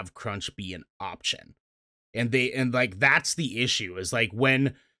have crunch be an option. And like, that's the issue, is like,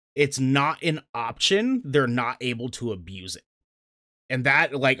 when it's not an option, they're not able to abuse it. And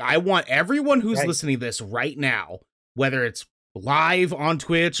that, like, I want everyone who's listening to this right now, whether it's live on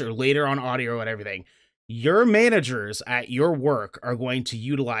Twitch or later on audio and everything, your managers at your work are going to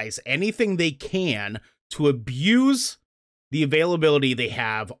utilize anything they can to abuse the availability they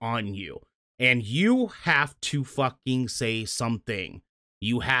have on you. And you have to fucking say something.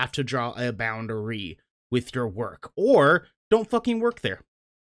 You have to draw a boundary with your work, or don't fucking work there.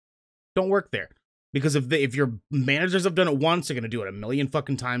 Don't work there. Because if your managers have done it once, they're going to do it a million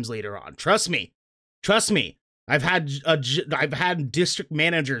fucking times later on. Trust me. I've had district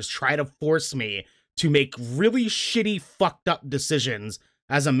managers try to force me to make really shitty, fucked up decisions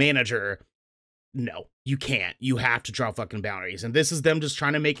as a manager. No, you can't. You have to draw fucking boundaries. And this is them just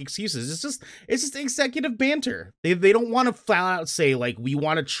trying to make excuses. It's just executive banter. They don't want to flat out say, like, we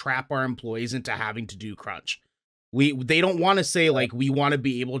want to trap our employees into having to do crunch. They don't want to say, like, we want to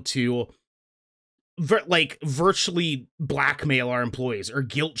be able to virtually blackmail our employees or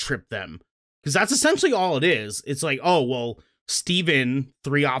guilt trip them. Because that's essentially all it is. It's like, oh, well, Steven,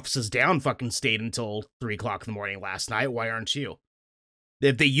 3 offices down, fucking stayed until 3 o'clock in the morning last night. Why aren't you?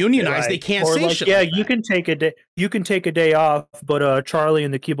 If they unionize, they can't say shit. Yeah, like you can take a day. You can take a day off, but Charlie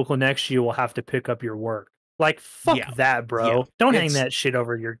in the cubicle next to you will have to pick up your work. Like, fuck that, bro. Yeah. Don't hang that shit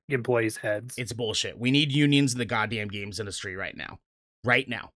over your employees' heads. It's bullshit. We need unions in the goddamn games industry right now. Right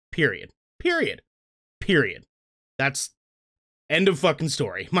now. Period. That's end of fucking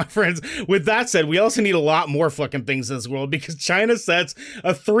story, my friends. With that said, we also need a lot more fucking things in this world, because China sets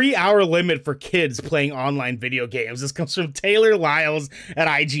a 3-hour limit for kids playing online video games. This comes from Taylor Lyles at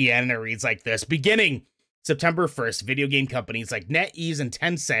IGN, and it reads like this. Beginning September 1st, video game companies like NetEase and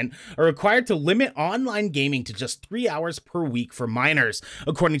Tencent are required to limit online gaming to just 3 hours per week for minors,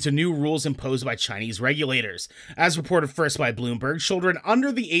 according to new rules imposed by Chinese regulators. As reported first by Bloomberg, children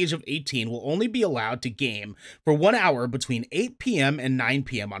under the age of 18 will only be allowed to game for 1 hour between 8 p.m. and 9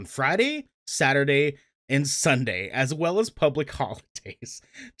 p.m. on Friday, Saturday, and Sunday, as well as public holidays.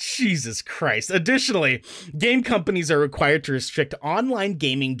 Jesus Christ. Additionally, game companies are required to restrict online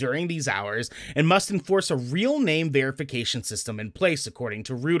gaming during these hours and must enforce a real name verification system in place, according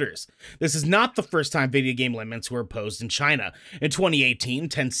to Reuters. This is not the first time video game limits were imposed in China. In 2018,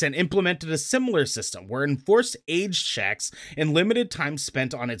 Tencent implemented a similar system where it enforced age checks and limited time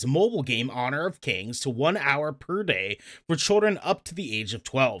spent on its mobile game Honor of Kings to 1 hour per day for children up to the age of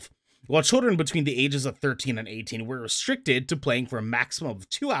 12. While children between the ages of 13 and 18 were restricted to playing for a maximum of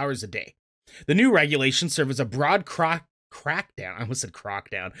 2 hours a day. The new regulations serve as a broad crackdown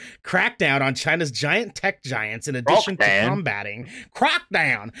on China's giant tech giants in addition to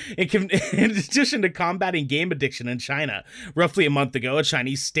combating game addiction in China. Roughly a month ago, a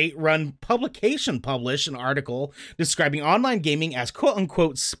Chinese state-run publication published an article describing online gaming as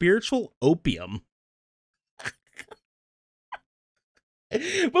quote-unquote spiritual opium,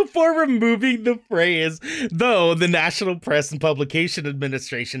 before removing the phrase, though the National Press and Publication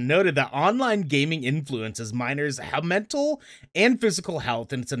Administration noted that online gaming influences minors' mental and physical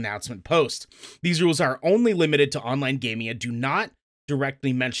health in its announcement post. These rules are only limited to online gaming and do not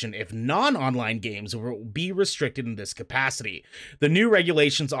directly mention if non-online games will be restricted in this capacity. The new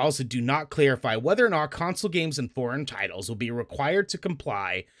regulations also do not clarify whether or not console games and foreign titles will be required to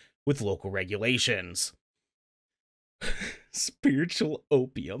comply with local regulations. Spiritual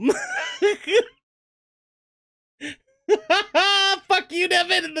opium. Fuck you,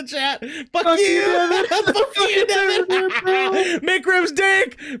 Devin, in the chat. Fuck you, Devin. Fuck you, Devin. McRib's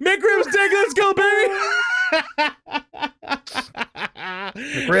dick. McRib's dick. Let's go, baby.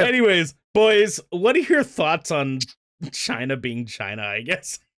 Anyways, boys, what are your thoughts on China being China, I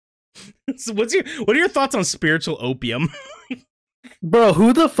guess? So what are your thoughts on spiritual opium? Bro,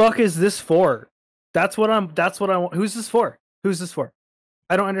 who the fuck is this for? That's what I want. Who's this for? Who's this for?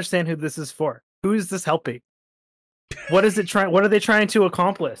 I don't understand who this is for. Who is this helping? What is it trying? What are they trying to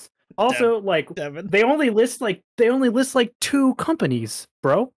accomplish? Also, Devin. they only list like 2 companies,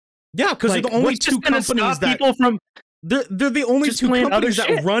 bro. Yeah, because they're the only 2 companies that people from. They're the only 2 companies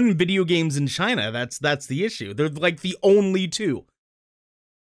that run video games in China. That's the issue. They're like the only 2.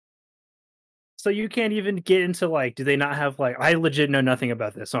 So you can't even get into do they not have I legit know nothing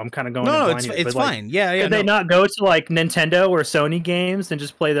about this, so I'm kind of going. No, it's fine. Yeah. Did they not go to Nintendo or Sony games and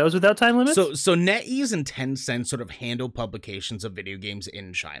just play those without time limits? So NetEase and Tencent sort of handle publications of video games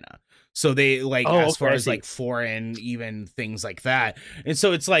in China. So they as far as foreign even things like that. And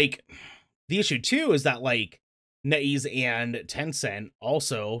so it's the issue too is that NetEase and Tencent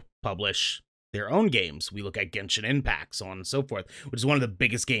also publish their own games. We look at Genshin Impact, so on and so forth, which is one of the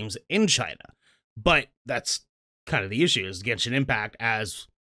biggest games in China. But that's kind of the issue is Genshin Impact, as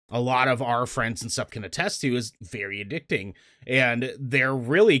a lot of our friends and stuff can attest to, is very addicting. And they're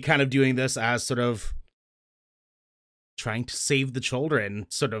really kind of doing this as sort of trying to save the children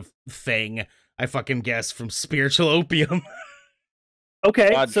sort of thing, I fucking guess, from spiritual opium. Okay,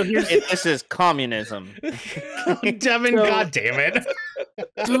 God, so this is communism. Devin, God damn it.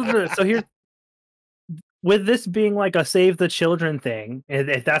 So here's with this being a save the children thing,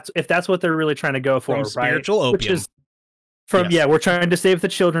 if that's what they're really trying to go for, from spiritual right? opium. Which is we're trying to save the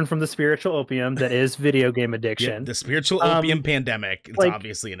children from the spiritual opium that is video game addiction. Yeah, the spiritual opium pandemic is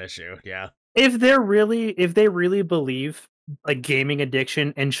obviously an issue. Yeah. If they really believe gaming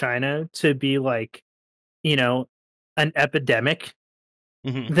addiction in China to be an epidemic,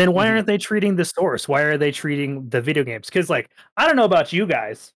 then why aren't they treating the source? Why are they treating the video games? Because I don't know about you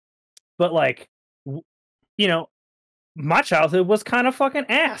guys, but my childhood was kind of fucking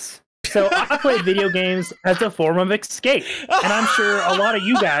ass. So I played video games as a form of escape. And I'm sure a lot of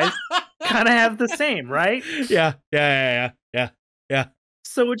you guys kind of have the same, right? Yeah.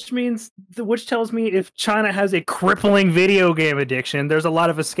 So which tells me if China has a crippling video game addiction, there's a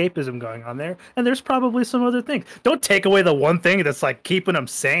lot of escapism going on there. And there's probably some other things. Don't take away the one thing that's keeping them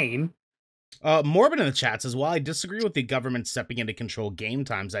sane. Morbid in the chat says, while I disagree with the government stepping in to control game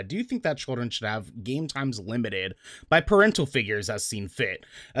times, I do think that children should have game times limited by parental figures as seen fit.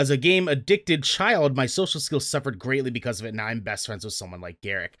 As a game-addicted child, my social skills suffered greatly because of it. Now I'm best friends with someone like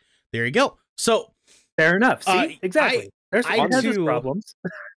Garrick. There you go. So fair enough. See, exactly. There's problems.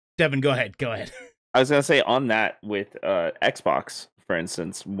 Devin, go ahead. I was gonna say on that with Xbox, for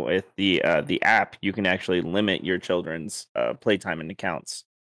instance, with the app, you can actually limit your children's playtime and accounts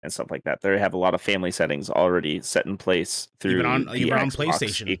and stuff like that. They have a lot of family settings already set in place through even on Xbox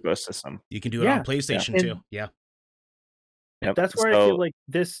PlayStation ecosystem. You can do it on PlayStation too. Yeah. Yep. That's where I feel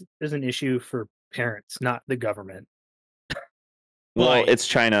this is an issue for parents, not the government. Well, it's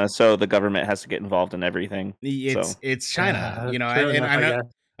China, so the government has to get involved in everything. It's China,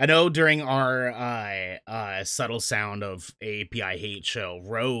 I know during our subtle sound of API hate show,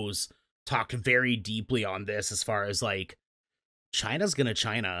 Rose talked very deeply on this as far as China's gonna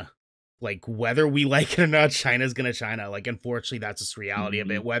China. Whether we like it or not, China's gonna China. Unfortunately, that's just reality of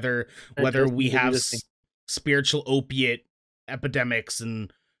it. Whether we have spiritual opiate epidemics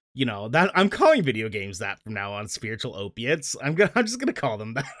and that I'm calling video games that from now on, spiritual opiates. I'm just gonna call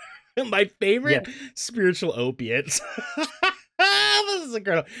them that. My favorite spiritual opiates. This is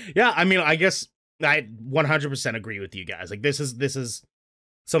incredible. Yeah, I mean, I guess I 100% agree with you guys. This is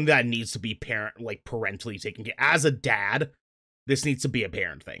something that needs to be parentally taken care. As a dad, this needs to be a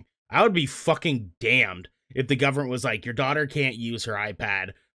parent thing. I would be fucking damned if the government was your daughter can't use her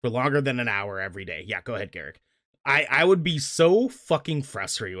iPad for longer than an hour every day. Yeah, go ahead, Garrick. I would be so fucking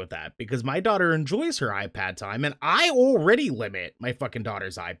frustrated with that because my daughter enjoys her iPad time and I already limit my fucking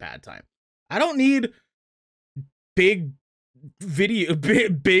daughter's iPad time. I don't need big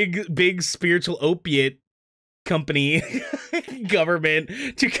spiritual opiate company government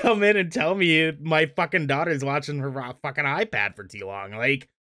to come in and tell me my fucking daughter's watching her fucking iPad for too long.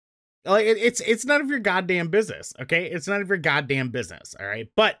 It's none of your goddamn business, okay? It's none of your goddamn business, all right?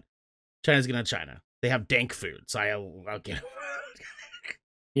 But China's gonna China. They have dank food, so I'll get it.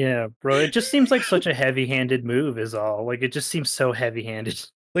 Yeah, bro. It just seems like such a heavy-handed move is all. It just seems so heavy-handed.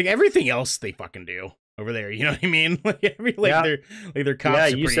 Everything else they fucking do, over there. You know what I mean? Like Yeah. their cops. Yeah, are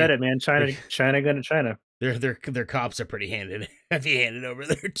you pretty, said it, man. China going to China. Their cops are pretty heavy-handed over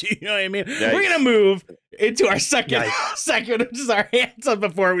there too. You know what I mean? Yikes. We're gonna move into our second, Yikes. which is our hands up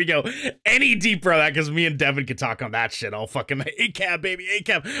before we go any deeper on that, because me and Devin could talk on that shit all fucking ACAB, baby,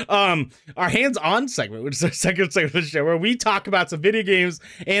 ACAB. Our hands-on segment, which is our second segment of the show, where we talk about some video games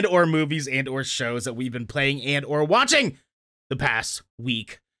and or movies and or shows that we've been playing and or watching the past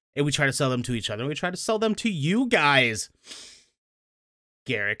week, and we try to sell them to each other. And we try to sell them to you guys.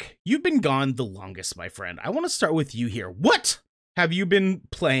 Garrick, you've been gone the longest, my friend. I want to start with you here. What have you been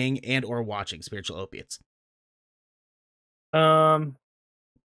playing and or watching, Spiritual Opiates? Can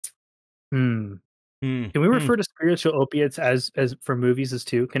we refer to Spiritual Opiates as for movies as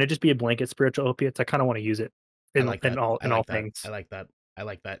too? Can it just be a blanket Spiritual Opiates? I kind of want to use it in all things. I like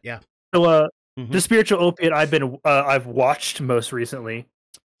that. Yeah. So the Spiritual Opiate I've watched most recently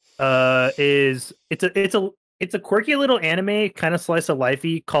is it's a quirky little anime, kind of slice of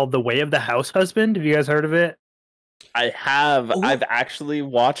lifey, called The Way of the House Husband. Have you guys heard of it? I have. I've actually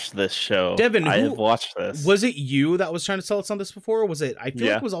watched this show. Devin, I have watched this. Was it you that was trying to sell us on this before? Or was it? I feel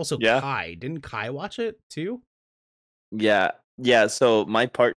like it was also Yeah. Kai. Didn't Kai watch it too? Yeah. So my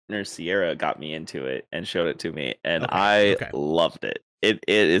partner Sierra got me into it and showed it to me, and Okay. I loved it. It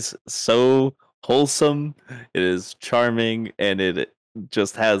is so wholesome. It is charming, and it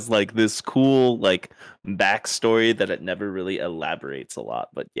just has like this cool like backstory that it never really elaborates a lot.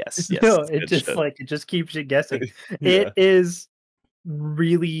 But yes, No, it's a it good just show. it just keeps you guessing. Yeah. It is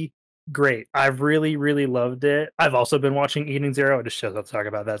really great. I've really, really loved it. I've also been watching Eating Zero. I just shows up to talk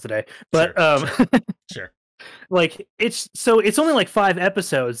about that today. But Sure. like it's only like 5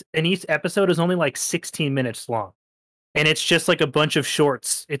 episodes, and each episode is only like 16 minutes long. And it's just like a bunch of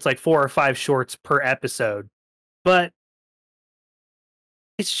shorts. It's like 4 or 5 shorts per episode. But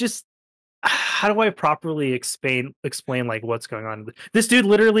it's just, how do I properly explain like what's going on? This dude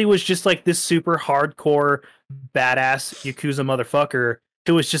literally was just like this super hardcore badass Yakuza motherfucker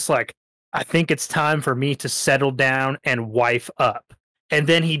who was just like, I think it's time for me to settle down and wife up. And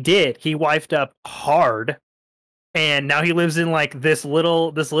then he did. He wifed up hard. And now he lives in like this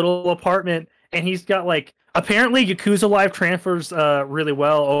little apartment, and he's got like, apparently Yakuza life transfers really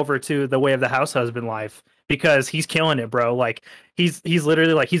well over to The Way of the House Husband life, because he's killing it, bro. Like he's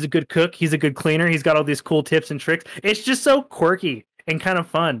literally like, he's a good cook, he's a good cleaner, he's got all these cool tips and tricks. It's just so quirky and kind of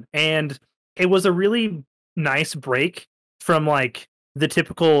fun. And it was a really nice break from like the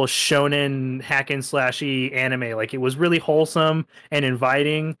typical shonen hack and slashy anime. Like it was really wholesome and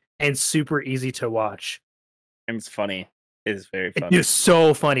inviting and super easy to watch. And it's funny. It is very funny. It's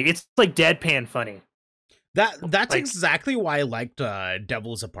so funny. It's like deadpan funny. That's Like- exactly why I liked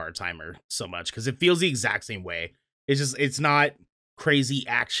Devil's a Part-Timer so much, because it feels the exact same way. It's not crazy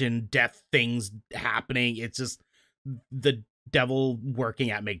action, death things happening. It's just the devil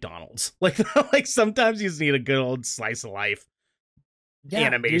working at McDonald's. Like sometimes you just need a good old slice of life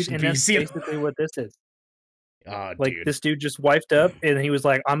animation dude, and piece. that's basically what this is. Oh, Like dude. this dude just wifed up, and he was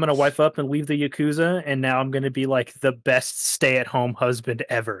like, I'm gonna wife up and leave the Yakuza, and now I'm gonna be like the best stay-at-home husband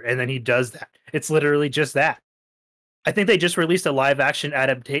ever. And then he does that. It's literally just that. I think they just released a live action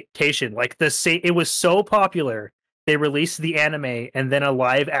adaptation. Like it was so popular, they released the anime and then a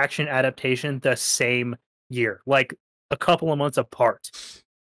live action adaptation the same year, like a couple of months apart.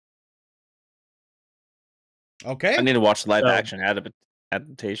 Okay. I need to watch live action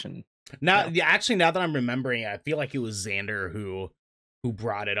adaptation. Now that I'm remembering, I feel like it was Xander who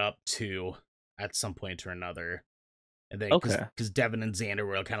brought it up too at some point or another. And then because Devin and Xander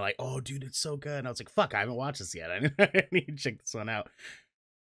were kind of like, "Oh, dude, it's so good," and I was like, "Fuck, I haven't watched this yet. I need to check this one out."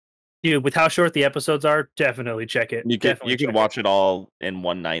 Dude, with how short the episodes are, definitely check it. You can watch it all in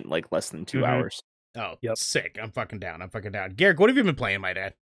one night, like less than 2 hours. Oh, Yep. Sick! I'm fucking down. Garrick, what have you been playing, my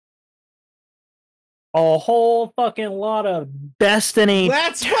dad? A whole fucking lot of Destiny.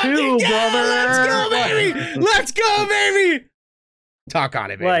 Let's 2, fucking go, brother. let's go, baby! Let's go, baby! Talk on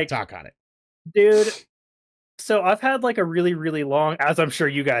it, baby. Like- Talk on it, Dude. So I've had like a really, really long, as I'm sure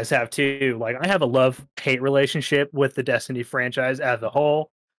you guys have too, like I have a love-hate relationship with the Destiny franchise as a whole.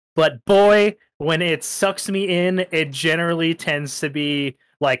 But boy, when it sucks me in, it generally tends to be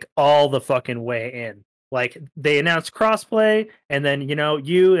like all the fucking way in. Like they announced crossplay, and then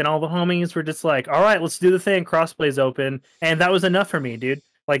you and all the homies were just like, all right, let's do the thing. Crossplay's open. And that was enough for me, dude.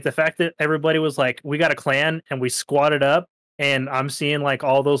 Like the fact that everybody was like, we got a clan and we squatted up. And I'm seeing like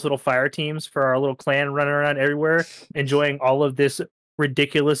all those little fire teams for our little clan running around everywhere, enjoying all of this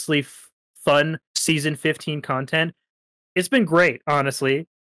ridiculously fun season 15 content. It's been great, honestly.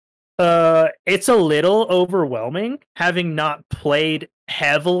 It's a little overwhelming having not played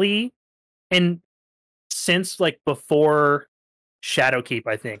heavily. And since like before Shadowkeep,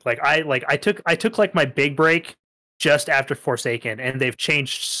 I think. I took like my big break just after Forsaken, and they've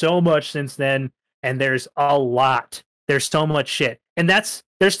changed so much since then, and there's a lot. There's so much shit. And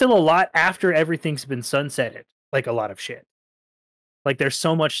there's still a lot after everything's been sunsetted, like a lot of shit. Like there's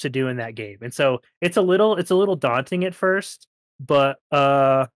so much to do in that game. And so it's a little daunting at first, but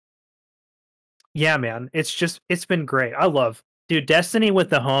yeah, man, it's been great. Dude, Destiny with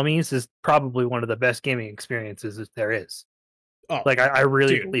the homies is probably one of the best gaming experiences there is. Oh, like I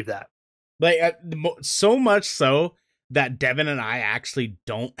really believe that. Like so much so that Devin and I actually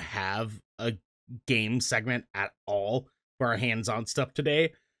don't have a game segment at all for our hands-on stuff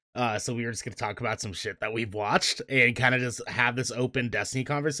today. So we were just gonna talk about some shit that we've watched and kind of just have this open Destiny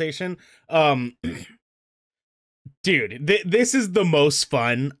conversation. Dude, this is the most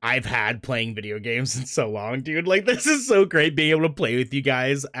fun I've had playing video games in so long, dude. Like, this is so great being able to play with you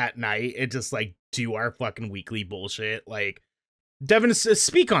guys at night and just like do our fucking weekly bullshit. Like, Devin,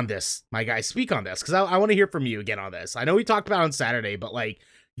 speak on this, my guy. Speak on this, because I want to hear from you again on this. I know we talked about it on Saturday, but like,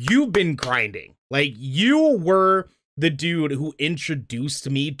 you've been grinding. Like, you were the dude who introduced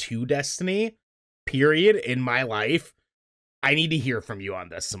me to Destiny, period, in my life. I need to hear from you on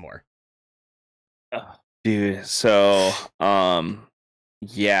this some more. Dude, so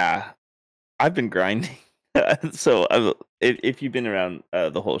yeah, I've been grinding. So if you've been around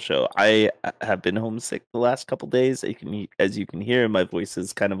the whole show, I have been homesick the last couple days. As you can hear, my voice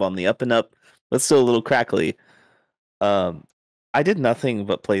is kind of on the up and up, but still a little crackly. I did nothing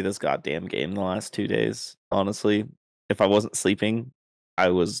but play this goddamn game the last 2 days. Honestly, if I wasn't sleeping, I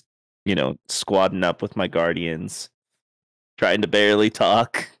was, squadding up with my guardians, trying to barely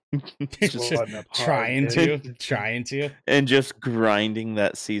talk. Just trying to and just grinding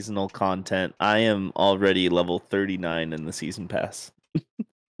that seasonal content. I am already level 39 in the season pass.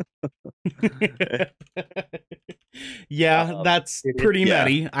 Yeah, that's pretty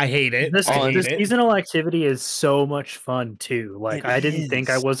nutty. I hate it. This seasonal activity is so much fun too. Like, I didn't think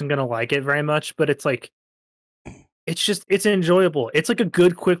I wasn't gonna like it very much, but it's like it's enjoyable. It's like a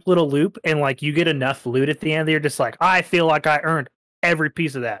good quick little loop, and like you get enough loot at the end that you're just like, I feel like I earned every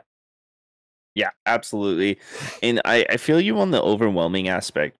piece of that. Yeah, absolutely. And I feel you on the overwhelming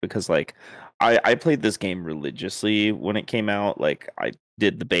aspect, because like I played this game religiously when it came out. Like, I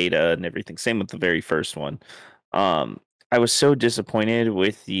did the beta and everything. Same with the very first one. I was so disappointed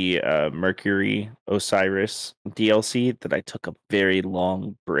with the Mercury Osiris DLC that I took a very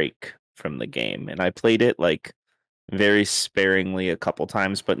long break from the game, and I played it like very sparingly a couple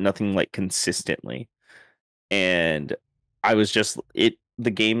times, but nothing like consistently. And I was just the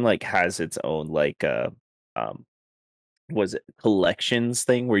game like has its own like was it collections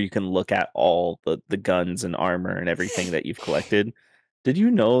thing where you can look at all the guns and armor and everything that you've collected. Did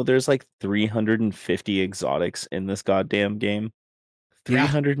you know there's like 350 exotics in this goddamn game?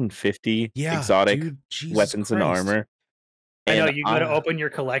 350 exotic weapons and armor. I know, you go to open your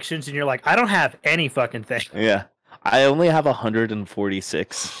collections and you're like, I don't have any fucking thing. Yeah. I only have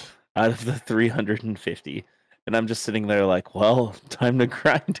 146 out of the 350. And I'm just sitting there like, well, time to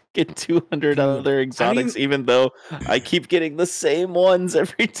grind to get 200 other exotics, even though I keep getting the same ones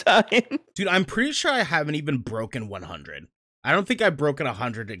every time. Dude, I'm pretty sure I haven't even broken 100. I don't think I've broken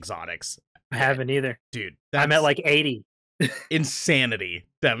 100 exotics. I haven't either. Dude, I'm at like 80. Insanity,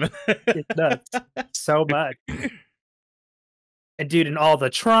 Devin. It's nuts. So much. And dude, and all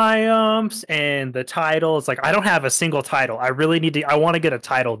the triumphs and the titles, like, I don't have a single title. I really I want to get a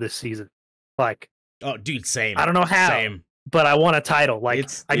title this season. Like, oh, dude, same. I don't know how, but I want a title. Like,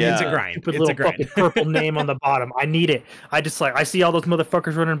 I need a grind. Stupid little fucking purple name on the bottom. I need it. I just like, I see all those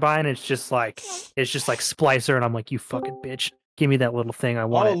motherfuckers running by, and it's just like Splicer, and I'm like, you fucking bitch, give me that little thing. I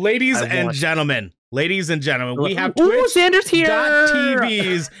want it. Ladies and gentlemen, we have Xander's here.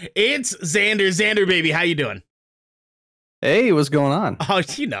 TVs. It's Xander. Xander, baby, how you doing? Hey, what's going on? Oh,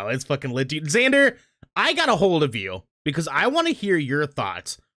 it's fucking lit, dude. Xander, I got a hold of you because I want to hear your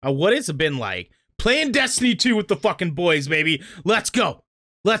thoughts on what it's been like playing Destiny 2 with the fucking boys, baby. Let's go.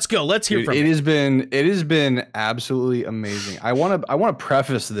 Let's hear from you. It has been absolutely amazing. I want to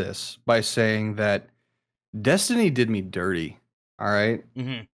preface this by saying that Destiny did me dirty. All right.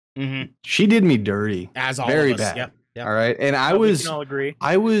 She did me dirty. As all very of us. bad. Yep. All right. And we can all agree.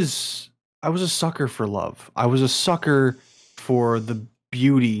 I was a sucker for love. I was a sucker for the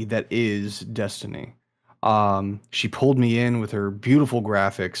beauty that is Destiny. She pulled me in with her beautiful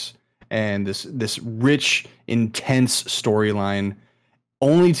graphics and this rich, intense storyline,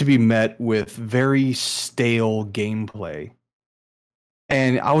 only to be met with very stale gameplay.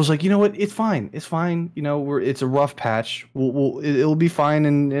 And I was like, you know what? It's fine. It's fine. You know, it's a rough patch. It'll be fine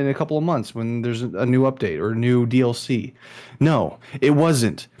in a couple of months when there's a new update or new DLC. No, it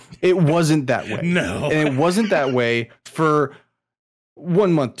wasn't. It wasn't that way. No. And it wasn't that way for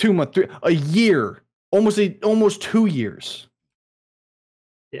 1 month, 2 months, a year, almost 2 years.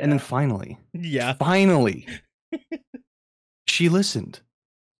 Yeah. And then finally, Yeah. she listened.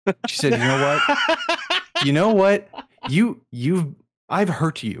 She said, you know what? I've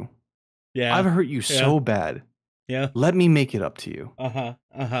hurt you. Yeah. I've hurt you so bad. Yeah. Let me make it up to you.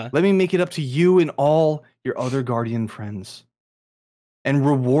 Let me make it up to you and all your other Guardian friends. And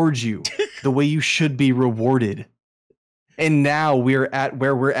reward you the way you should be rewarded. And now we're at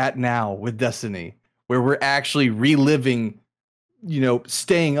where we're at now with Destiny, where we're actually reliving,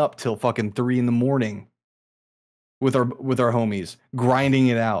 staying up till fucking 3 a.m. with our homies, grinding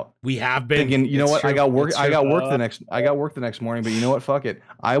it out. We have been thinking, you know what? True. I got work. It's I true. got work the next morning. But you know what? Fuck it.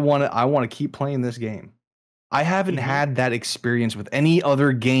 I want to keep playing this game. I haven't had that experience with any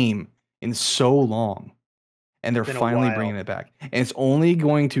other game in so long, and they're finally bringing it back. And it's only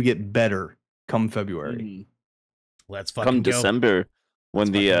going to get better come February. Let's fucking come go. December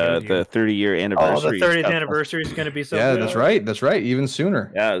when the 30-year anniversary. Oh, the 30th anniversary is going to be so. Yeah, good. that's right. That's right. Even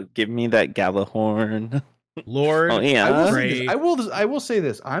sooner. Yeah, give me that Galahorn. Lord, yeah. I will say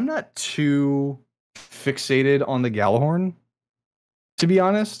this. I'm not too fixated on the Galahorn, to be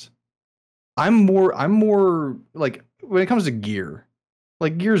honest. I'm more like when it comes to gear.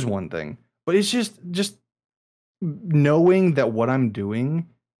 Like gear's one thing, but it's just knowing that what I'm doing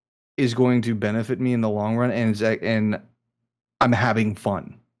is going to benefit me in the long run, and I'm having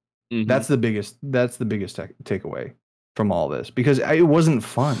fun. Mm-hmm. That's the biggest takeaway from all this, because it wasn't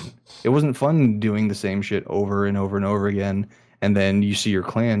fun. It wasn't fun doing the same shit over and over and over again, and then you see your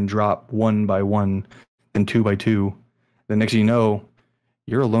clan drop 1 by 1 and 2 by 2. The next thing you know,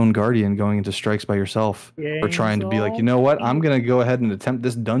 you're a lone guardian going into strikes by yourself, or trying to be like, you know what, I'm gonna go ahead and attempt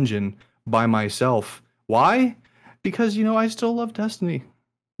this dungeon by myself. Why? Because I still love Destiny,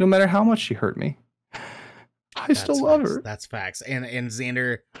 no matter how much she hurt me. I still love her. That's facts. And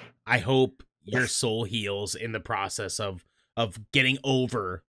Xander, I hope your soul heals in the process of getting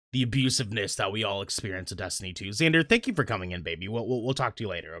over the abusiveness that we all experience in Destiny 2. Xander, thank you for coming in, baby. We'll talk to you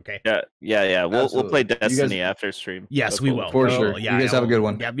later, okay? Yeah. We'll play Destiny after stream. Yes, we will. For sure. Yeah, you guys have a good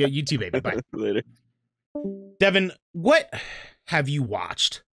one. Yeah, you too, baby. Bye. Later. Devin, what have you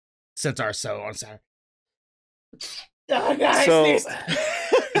watched since our show on Saturday? Oh, God, So,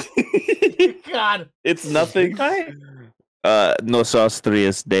 God. it's nothing. Nosotros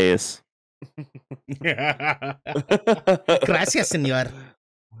tres días. Gracias, señor.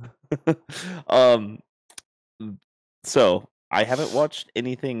 So I haven't watched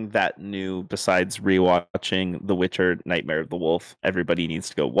anything that new besides rewatching The Witcher: Nightmare of the Wolf. Everybody needs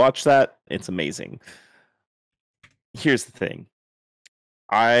to go watch that. It's amazing. Here's the thing.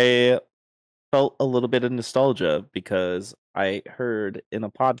 I felt a little bit of nostalgia because I heard in a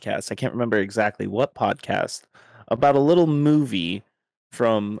podcast, I can't remember exactly what podcast, about a little movie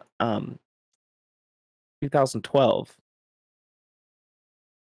from 2012.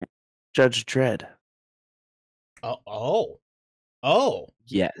 Judge Dredd. Oh.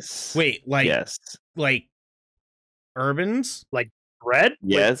 Yes. Wait, yes. like Urbans? Like Dredd?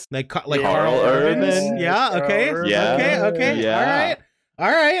 Yes. Like Carl Urbans? Urban. Yeah, okay. Yeah. Okay. Yeah. All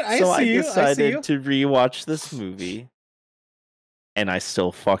right. I So I see you. decided to rewatch this movie, and I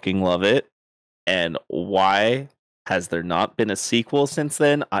still fucking love it. And why has there not been a sequel since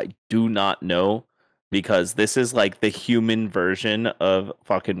then? I do not know, because this is like the human version of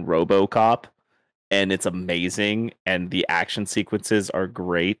fucking RoboCop, and it's amazing, and the action sequences are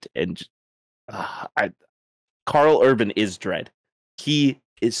great, and Carl Urban is Dredd. He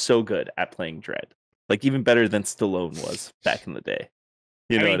is so good at playing Dredd, like even better than Stallone was back in the day.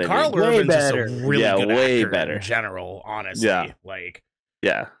 You know what Carl I mean? Urban's just a really good way actor better in general, honestly. Yeah. Like,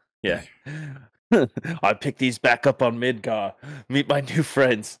 yeah. I picked these back up on Midgar. Meet my new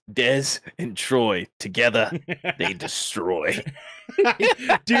friends, Dez and Troy. Together, they destroy.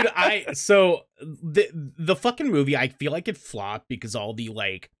 Dude, the fucking movie, I feel like it flopped because all the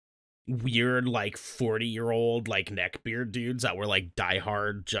like weird like 40-year-old like neckbeard dudes that were like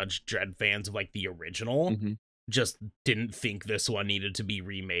diehard Judge Dredd fans of like the original just didn't think this one needed to be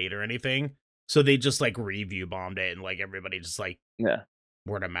remade or anything. So they just like review bombed it, and like everybody just like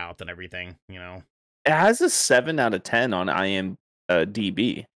word of mouth and everything, you know. It has a 7 out of 10 on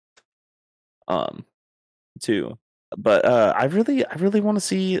IMDb. Too. But I really want to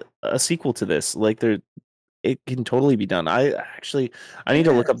see a sequel to this. Like it can totally be done. I need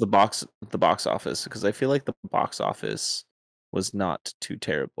to look up the box office, because I feel like the box office was not too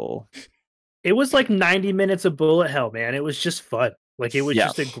terrible. It was like 90 minutes of bullet hell, man. It was just fun. Like it was Yeah.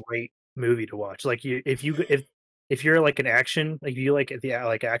 just a great movie to watch. Like if you're like an action, like you like the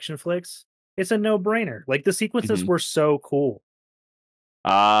like action flicks, it's a no-brainer. Like the sequences were so cool.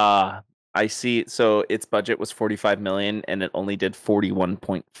 I see. So its budget was 45 million and it only did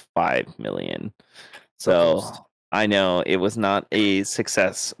 41.5 million. So I know it was not a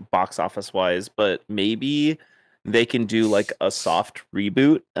success box office wise, but maybe they can do like a soft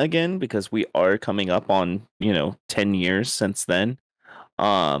reboot again because we are coming up on, 10 years since then.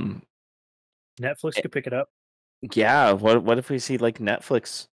 Netflix could pick it up. Yeah, what if we see like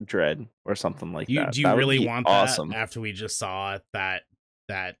Netflix Dredd or something like that? Do you That would really be want awesome. that after we just saw that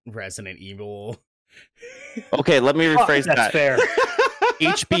Resident Evil? Okay, let me rephrase That's that. fair.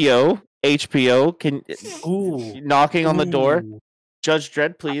 HBO can knocking on the door. Judge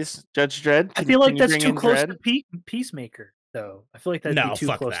Dredd, please. Judge Dredd. I feel like that's bring too in close Dredd? to Peacemaker, though. I feel like that'd No, be too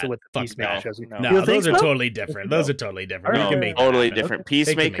fuck close that. to what the Fuck Peacemaker no. shows. No, those are totally different. Those are totally different. We can make that Totally happen. different. They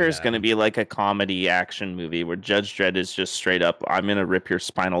can make Peacemaker is that going to happen. be like a comedy action movie where Judge Dredd is just straight up, I'm going to rip your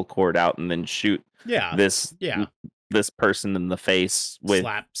spinal cord out and then shoot this person in the face with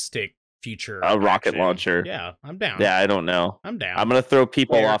slapstick future a rocket action. launcher. Yeah, I'm down. Yeah, I don't know. I'm down. I'm going to throw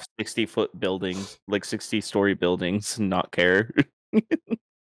people off 60-foot buildings, like 60-story buildings, and not care.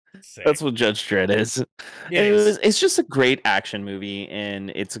 Sick. That's what Judge Dredd is. It's just a great action movie,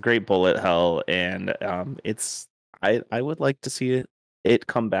 and it's a great bullet hell, and I would like to see it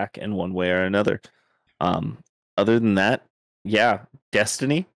come back in one way or another. Other than that, yeah,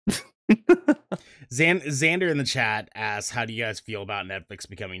 Destiny. Xander in the chat asks, "How do you guys feel about Netflix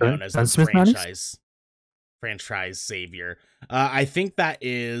becoming known as the franchise savior?" I think that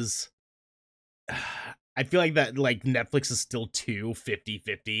is. I feel like that Netflix is still too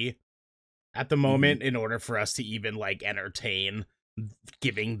 50-50 at the moment in order for us to even entertain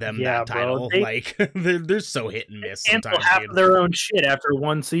giving them that title. They're so hit and miss sometimes. Half of their own shit after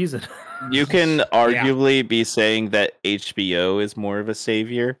one season. You can arguably be saying that HBO is more of a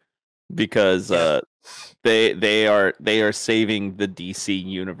savior because they are saving the DC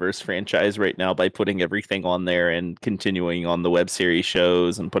Universe franchise right now by putting everything on there and continuing on the web series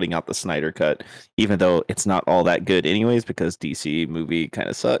shows and putting out the Snyder Cut, even though it's not all that good anyways because DC movie kind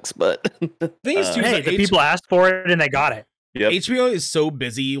of sucks. But the people asked for it and they got it. Yep. HBO is so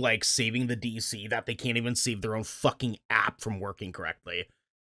busy saving the DC that they can't even save their own fucking app from working correctly.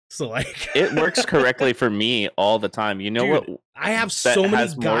 So it works correctly for me all the time. You know what? I have so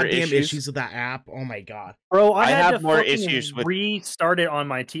many goddamn issues with that app. Oh my god, bro! I had have more issues with restart it on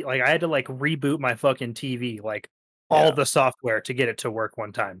my TV. I had to reboot my fucking TV, all the software to get it to work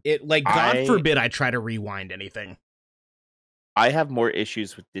one time. God forbid I try to rewind anything. I have more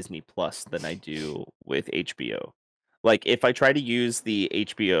issues with Disney Plus than I do with HBO. If I try to use the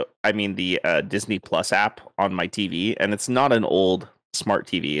Disney Plus app on my TV, and it's not an old smart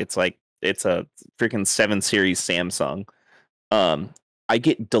TV, it's a freaking 7 series Samsung. I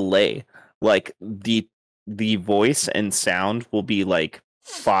get delay. The voice and sound will be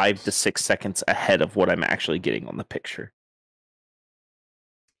 5 to 6 seconds ahead of what I'm actually getting on the picture.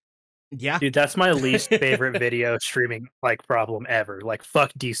 Yeah, dude, that's my least favorite video streaming problem ever.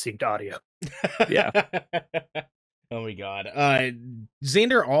 Fuck desynced audio. Yeah. Oh my god.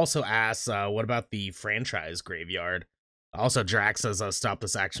 Xander also asks, what about the franchise graveyard? Also, Drax says, stop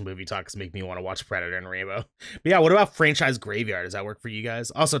this action movie talk because make me want to watch Predator and Rainbow. But yeah, what about franchise graveyard? Does that work for you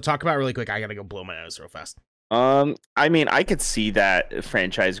guys? Also, talk about really quick. I gotta go blow my nose real fast. I could see that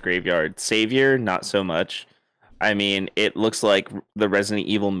franchise graveyard. Savior, not so much. It looks like the Resident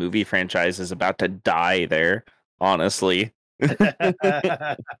Evil movie franchise is about to die there, honestly.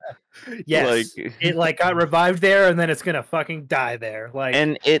 Yes, it got revived there, and then it's gonna fucking die there.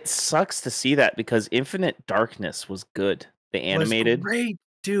 And it sucks to see that because Infinite Darkness was good. The animated, was great,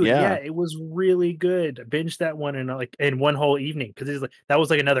 dude. Yeah, it was really good. I binged that one in one whole evening because that was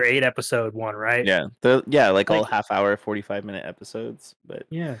another 8-episode one, right? Yeah, all half-hour, 45-minute episodes. But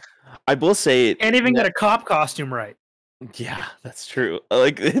yeah, I will say, and even got a cop costume right. Yeah, that's true.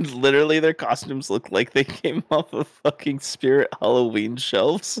 Literally, their costumes look like they came off of fucking Spirit Halloween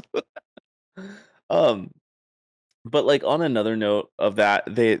shelves. But on another note of that,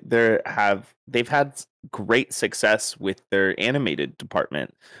 they've had great success with their animated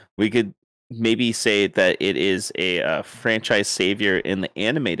department. We could maybe say that it is a franchise savior in the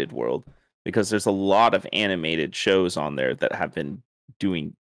animated world because there's a lot of animated shows on there that have been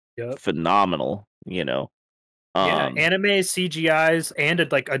doing phenomenal. Anime, CGIs, and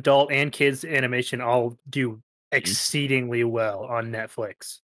adult and kids animation all do exceedingly well on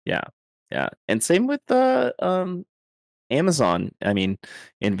Netflix. Yeah, and same with Amazon, I mean,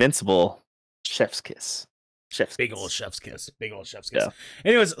 Invincible, chef's kiss. Big old chef's kiss. Big old chef's kiss. Yeah.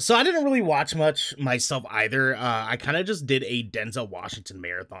 Anyways, so I didn't really watch much myself either. I kind of just did a Denzel Washington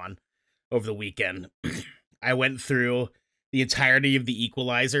marathon over the weekend. I went through the entirety of the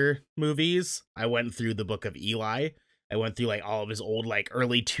Equalizer movies. I went through the Book of Eli. I went through like all of his old like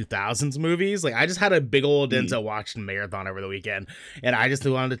early 2000s movies. Like I just had a big old Denzel Washington marathon over the weekend, and I just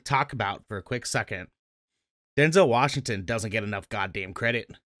wanted to talk about for a quick second. Denzel Washington doesn't get enough goddamn credit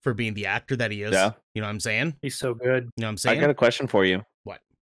for being the actor that he is. Yeah. You know what I'm saying? He's so good. You know what I'm saying? I got a question for you.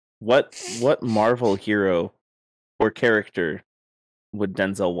 What? What Marvel hero or character would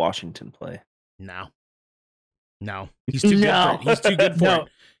Denzel Washington play? No. He's too good for it. He's too good for it.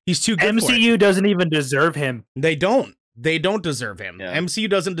 He's too good for it. MCU doesn't even deserve him. They don't deserve him. Yeah. MCU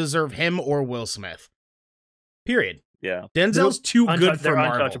doesn't deserve him or Will Smith. Period. Yeah. Denzel's too good for they're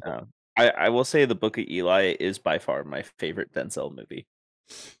Marvel. untouchable. I will say the Book of Eli is by far my favorite Denzel movie.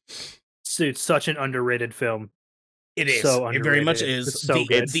 It's such an underrated film. It is. So It very much underrated. is. It's so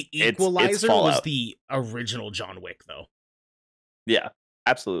good. The It's Equalizer was Fallout. the original John Wick, though. Yeah, I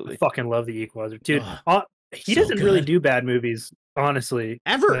absolutely. fucking love the Equalizer, dude. Ugh, He so doesn't really good. do bad movies, honestly.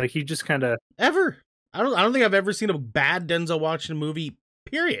 Ever. Like he just kind of. Ever. I don't think I've ever seen a bad Denzel Washington movie,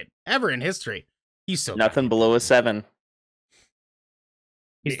 period. Ever in history. He's so Nothing goddamn below a 7.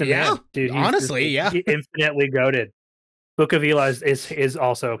 He's the Yeah, man, dude. He's honestly, yeah. infinitely goated. Book of Eli is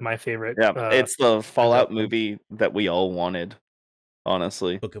also my favorite. Yeah, it's the Fallout Denzel. movie that we all wanted,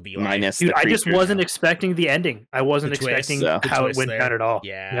 honestly. Book of Eli. Minus Dude, the I just creatures. wasn't expecting the ending. I wasn't The twist, expecting yeah. The how it twist went there. down at all.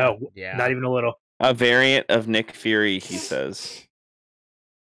 Yeah, No, yeah. not even a little. A variant of Nick Fury, he says.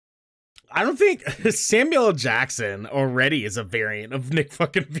 I don't think Samuel L. Jackson already is a variant of Nick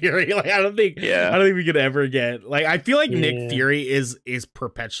fucking Fury. Like I don't think we could ever get like I feel like Nick Yeah. Fury is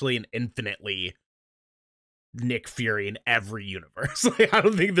perpetually and infinitely Nick Fury in every universe. Like I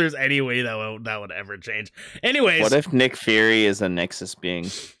don't think there's any way that would ever change. Anyways, What if Nick Fury is a Nexus being?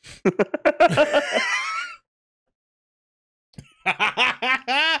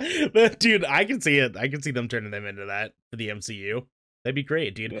 But, dude, I can see it. I can see them turning them into that for the MCU. That'd be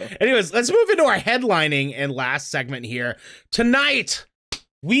great, dude. Yeah. Anyways, let's move into our headlining and last segment here. Tonight,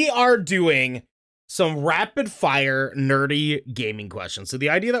 we are doing some rapid fire nerdy gaming questions. So the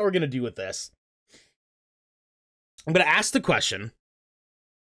idea that we're going to do with this, I'm going to ask the question.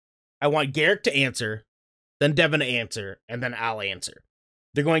 I want Garrick to answer, then Devin to answer, and then I'll answer.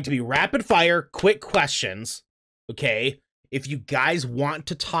 They're going to be rapid fire, quick questions. Okay? If you guys want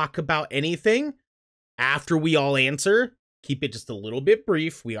to talk about anything after we all answer, keep it just a little bit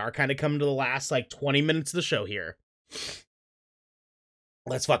brief. We are kind of coming to the last like 20 minutes of the show here.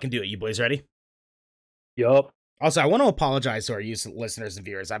 Let's fucking do it. You boys ready? Yup. Also, I want to apologize to our listeners and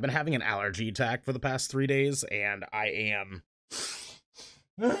viewers. I've been having an allergy attack for the past 3 days, and I am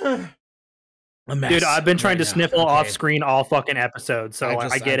a mess. Dude, I've been trying right to now. sniffle Okay. off screen all fucking episode, so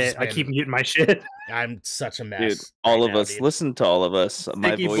I get it. I keep muting my shit. I'm such a mess. Dude, all right of now, us. dude. Listen to all of us. My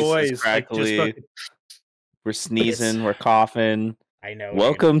Sticky voice boys, is like, just crackly. fucking- We're sneezing. We're coughing. I know. dude.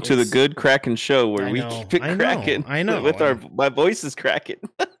 Welcome to the It's- Good Kraken show, where I we know, keep it I know, cracking. I know, With and- my voice is cracking.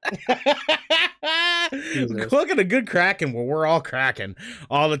 Jesus. Look at a good cracking where we're all cracking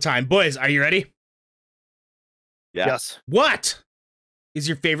all the time. Boys, are you ready? Yeah. Yes. What is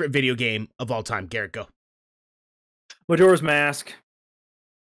your favorite video game of all time? Garrett, go. Majora's Mask.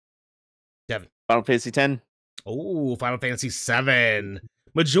 Final Fantasy X. Oh, Final Fantasy VII.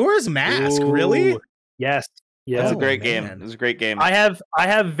 Majora's Mask, really? Ooh, Yes. That's Yeah. a great game. man. It was a great game. I have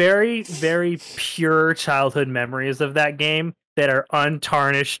very, very pure childhood memories of that game that are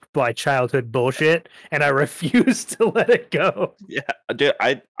untarnished by childhood bullshit, and I refuse to let it go. Yeah, dude,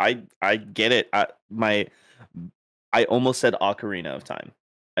 I get it. I almost said Ocarina of Time.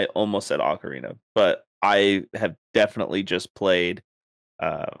 I almost said Ocarina, but I have definitely just played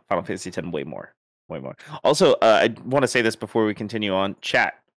Final Fantasy X way more. Also, I want to say this before we continue on.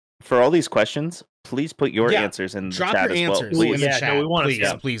 Chat, for all these questions, please put your Yeah, answers in the Drop chat your as well. answers Please. in the Yeah, no, chat. we wanna see please,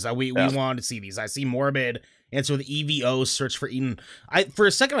 them. please. We Yeah. want to see these. I see Morbid answer with EVO, search for Eden. For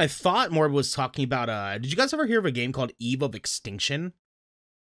a second, I thought Morbid was talking about, did you guys ever hear of a game called Eve of Extinction?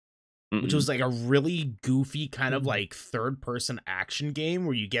 Which was like a really goofy kind of like third-person action game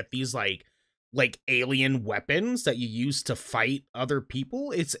where you get these like alien weapons that you use to fight other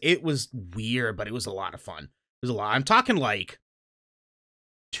people. It was weird, but it was a lot of fun. It was a lot. I'm talking like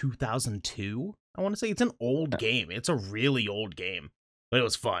 2002. I want to say it's an old game. It's a really old game, but it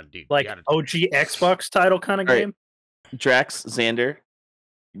was fun, dude. Like OG Xbox title kind of All right. game. Drax, Xander,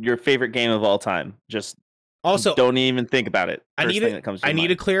 your favorite game of all time? Just Also, don't even think about it. I First need thing that comes to I your need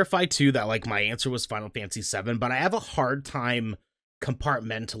to mind. clarify too that like my answer was Final Fantasy VII, but I have a hard time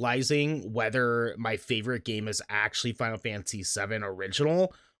compartmentalizing whether my favorite game is actually Final Fantasy VII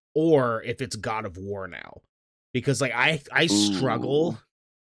original or if it's God of War now, because like I struggle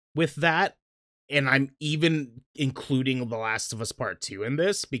with that, and I'm even including The Last of Us Part 2 in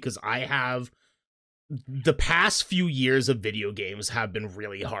this because I have the past few years of video games have been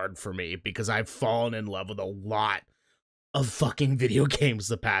really hard for me because I've fallen in love with a lot of fucking video games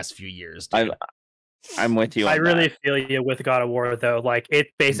the past few years. Dude. I'm with you on I really that. feel you with God of War though. Like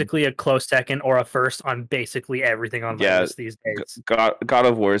it's basically a close second or a first on basically everything on my list these days. God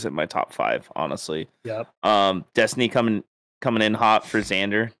of War is at my top 5, honestly. Yep. Destiny coming in hot for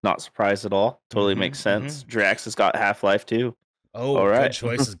Xander. Not surprised at all. Totally makes sense. Drax has got Half-Life too. Oh, all right. Good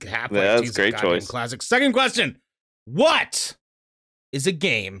choices. Half-Life Yeah, 2 that's is a great goddamn choice. classic. Second question. What is a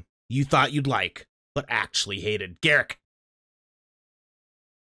game you thought you'd like, but actually hated? Garrick.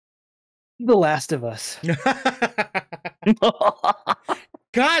 The Last of Us.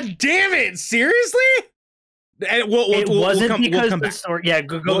 God damn it! Seriously? And It wasn't we'll because come the back. story. Yeah,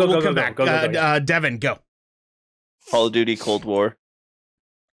 go We'll come go, back. go, yeah. Devin, go. Call of Duty Cold War.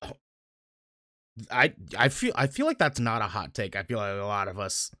 I feel like that's not a hot take. I feel like a lot of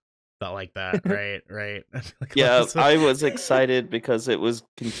us felt like that, right? Right. Like, Yeah, I was excited because it was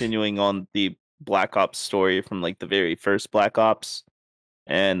continuing on the Black Ops story from like the very first Black Ops,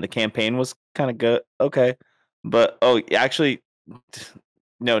 and the campaign was kind of good. Okay, but actually,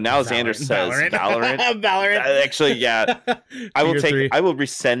 no. Now Xander says Valorant. Valorant. Actually, yeah, I will Figure take. three. I will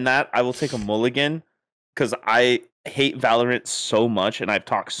rescind that. I will take a mulligan because I hate Valorant so much, and I've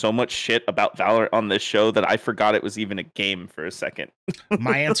talked so much shit about Valorant on this show that I forgot it was even a game for a second.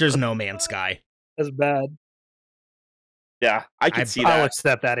 My answer is No Man's Sky. That's bad. Yeah, I can see I'll that.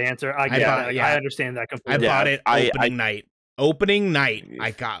 accept that answer. I get that. yeah. I understand that I completely. bought it I- opening night. Opening night,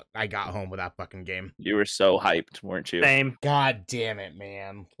 I got home with that fucking game. You were so hyped, weren't you? Same. God damn it,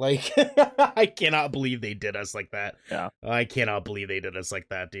 man! Like, I cannot believe they did us like that. Yeah. I cannot believe they did us like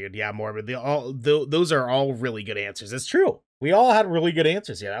that, dude. Yeah, Morbid. Those are all really good answers. It's true. We all had really good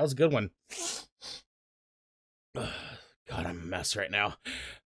answers. Yeah, that was a good one. God, I'm a mess right now.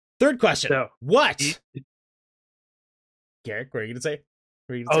 Third question. So- What? Garrick, what are you gonna say?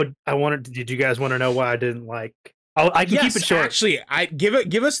 Did you guys want to know why I didn't like? I can keep it short. Actually, give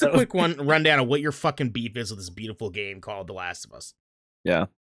us the quick rundown of what your fucking beef is with this beautiful game called The Last of Us. Yeah.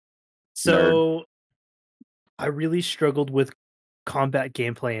 So, I really struggled with combat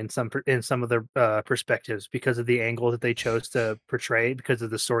gameplay in some of the perspectives because of the angle that they chose to portray because of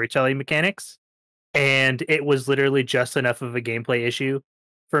the storytelling mechanics, and it was literally just enough of a gameplay issue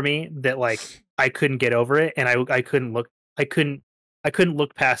for me that like I couldn't get over it, and I couldn't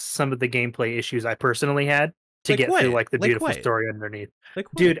look past some of the gameplay issues I personally had to get through like the beautiful story underneath.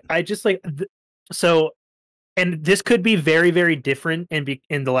 Dude, I just like so, and this could be very, very different in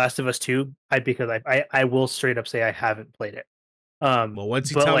The Last of Us 2. Because I will straight up say I haven't played it. Well,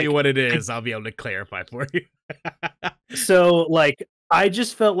 once you tell me what it is, I'll be able to clarify for you. So like I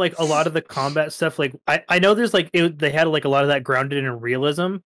just felt like a lot of the combat stuff, like I know there's like they had like a lot of that grounded in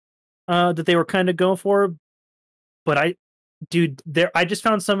realism that they were kind of going for, but I just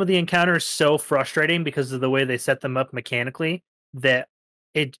found some of the encounters so frustrating because of the way they set them up mechanically that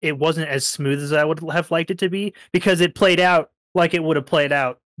it wasn't as smooth as I would have liked it to be, because it played out like it would have played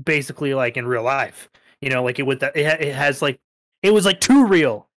out basically like in real life. You know, like it was like too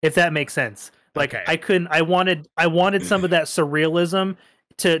real, if that makes sense. Like okay. I wanted some of that surrealism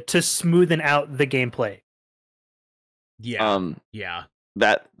to smoothen out the gameplay. Yeah. Yeah.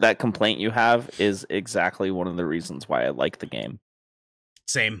 That complaint you have is exactly one of the reasons why I like the game.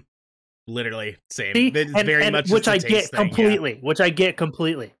 Same. Literally same. See? It's very much which I just a taste get thing, completely. Which I get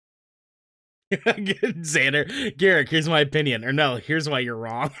completely. Xander, Garrick, here's my opinion. Or no, here's why you're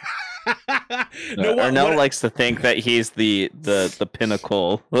wrong. Ernell likes to think that he's the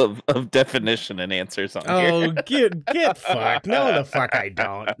pinnacle of definition and answers on here. Get fucked. No, the fuck I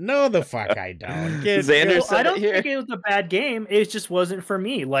don't. No, the fuck I don't. Xander said I don't here. think it was a bad game. It just wasn't for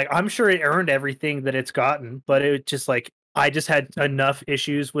me. Like I'm sure it earned everything that it's gotten, but it was just like I just had enough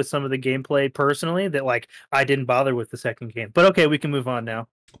issues with some of the gameplay personally that like I didn't bother with the second game. But okay, we can move on now.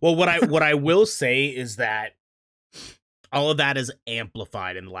 Well, what I will say is that all of that is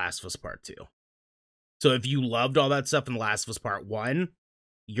amplified in The Last of Us Part 2. So if you loved all that stuff in The Last of Us Part 1,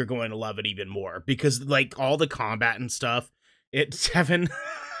 you're going to love it even more, because like all the combat and stuff, Devin,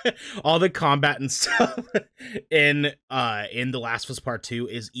 all the combat and stuff in The Last of Us Part 2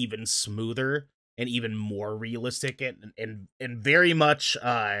 is even smoother and even more realistic and very much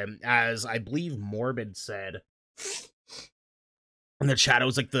as I believe Morbid said in the chat, it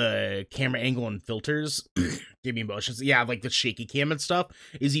was like the camera angle and filters give me emotions. Yeah, like the shaky cam and stuff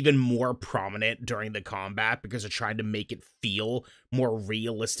is even more prominent during the combat because they're trying to make it feel more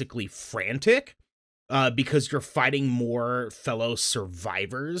realistically frantic. Because you're fighting more fellow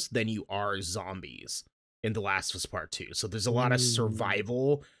survivors than you are zombies in The Last of Us Part 2. So there's a lot of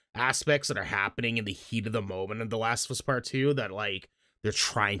survival aspects that are happening in the heat of the moment in The Last of Us Part 2 that, like, they're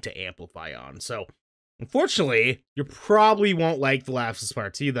trying to amplify on. So, unfortunately, you probably won't like The Last of Us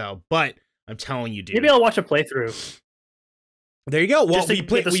Part 2, though, but I'm telling you, dude. Maybe I'll watch a playthrough. There you go. Well, Just to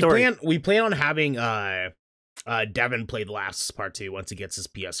get the story. we plan on having Devin play The Last of Us Part 2 once he gets his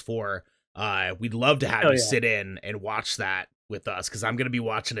PS4. We'd love to have you sit in and watch that with us because I'm gonna be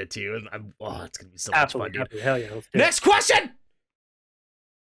watching it too, and it's gonna be so much fun, dude. Hell yeah! Next question: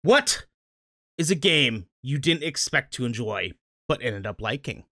 what is a game you didn't expect to enjoy but ended up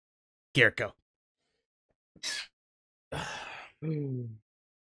liking? Garrett, go.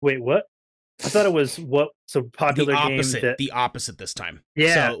 Wait, what? I thought it was what's a popular game that... The opposite this time.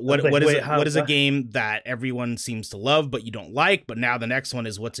 Yeah. So what is a game that everyone seems to love but you don't like? But now the next one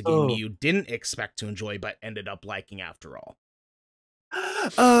is what's a game you didn't expect to enjoy but ended up liking after all?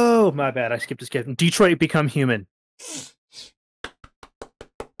 Oh, my bad. I skipped a skip. Detroit Become Human.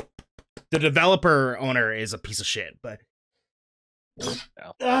 The developer owner is a piece of shit, but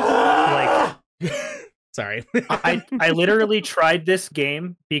like sorry. I literally tried this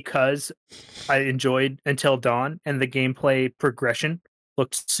game because I enjoyed Until Dawn and the gameplay progression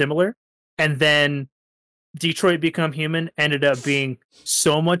looked similar. And then Detroit Become Human ended up being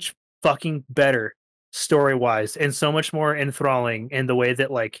so much fucking better story-wise and so much more enthralling in the way that,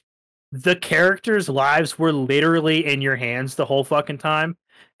 like, the characters' lives were literally in your hands the whole fucking time.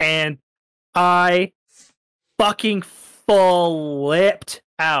 And I fucking flipped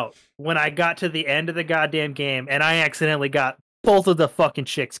out when I got to the end of the goddamn game and I accidentally got both of the fucking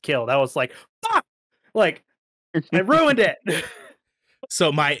chicks killed. I was like, fuck! Like, I ruined it.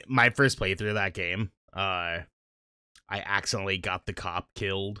 So my first playthrough of that game, I accidentally got the cop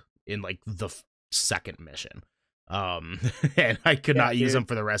killed in like the second mission. And I could not use him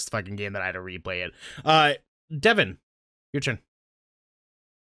for the rest of the fucking game that I had to replay it. Devin, your turn.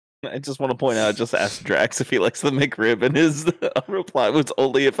 I just want to point out, I just asked Drax if he likes the McRib, and his reply was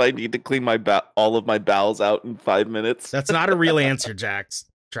only if I need to clean my all of my bowels out in 5 minutes. That's not a real answer, Drax.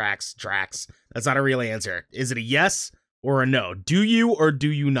 That's not a real answer. Is it a yes or a no? Do you or do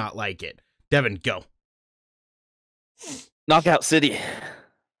you not like it? Devin, go. Knockout City.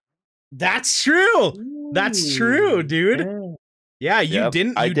 That's true. That's true, dude. Yeah, you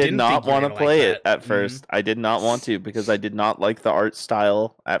didn't. I did not want to play it at first. Mm-hmm. I did not want to because I did not like the art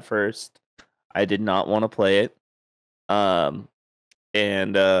style at first. I did not want to play it. And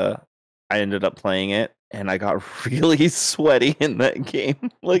I ended up playing it, and I got really sweaty in that game,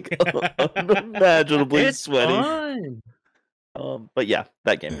 like unimaginably sweaty. Fun. But yeah,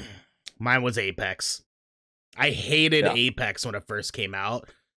 that game. Mine was Apex. I hated Apex when it first came out.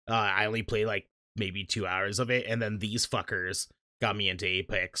 I only played like maybe 2 hours of it, and then these fuckers got me into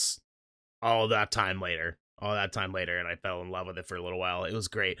Apex all that time later, and I fell in love with it for a little while. It was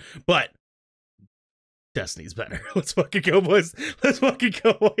great, but Destiny's better. Let's fucking go, boys.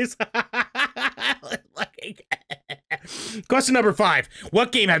 Question number 5.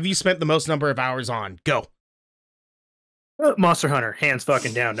 What game have you spent the most number of hours on? Go. Monster Hunter, hands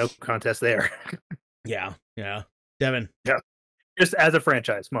fucking down. No contest there. Yeah. Devin. Yeah. Just as a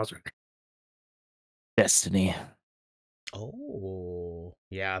franchise, Monster Hunter. Destiny. Oh,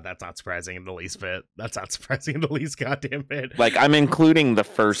 yeah, that's not surprising in the least bit. That's not surprising in the least goddamn bit. Like, I'm including the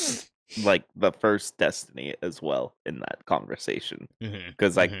first Destiny as well in that conversation.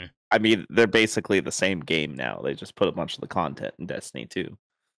 Because, I mean, they're basically the same game now. They just put a bunch of the content in Destiny too.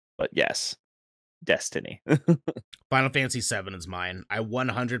 But yes, Destiny. Final Fantasy VII is mine. I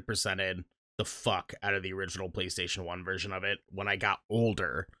 100%ed the fuck out of the original PlayStation 1 version of it when I got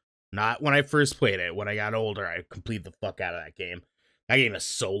older. Not when I first played it. When I got older, I completed the fuck out of that game. That game is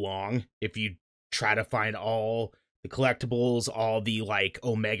so long. If you try to find all the collectibles, all the, like,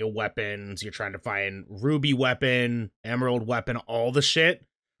 Omega weapons, you're trying to find Ruby weapon, Emerald weapon, all the shit.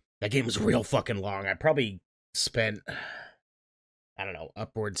 That game is real fucking long. I probably spent, I don't know,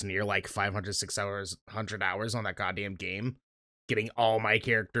 upwards near, like, 500, 600 hours on that goddamn game. Getting all my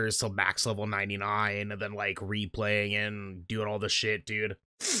characters to max level 99, and then, like, replaying and doing all the shit, dude.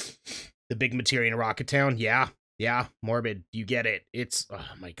 The big materia in Rocket Town, yeah, Yeah, Morbid, you get it. It's oh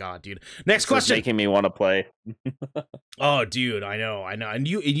my god, dude. Next This is question. making me want to play. Oh, dude, I know. And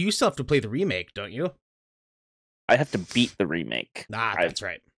you still have to play the remake, don't you? I have to beat the remake. Ah, that's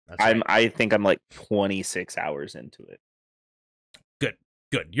right. That's right. I think I'm like 26 hours into it.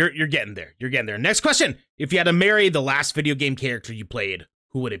 Good. You're getting there. You're getting there. Next question. If you had to marry the last video game character you played,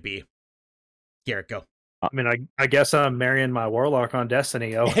 who would it be? Garrick, go. I mean, I guess I'm marrying my warlock on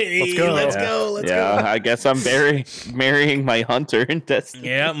Destiny. Oh, Hey, let's go. let's go. Let's yeah, go. I guess I'm marrying my hunter in Destiny.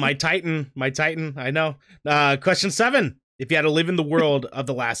 Yeah, my Titan. I know. Question 7. If you had to live in the world of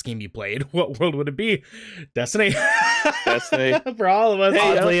the last game you played, what world would it be? Destiny. Destiny. For all of us.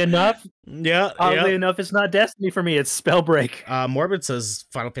 Oddly enough, Yeah. enough, it's not Destiny for me. It's Spellbreak. Morbid says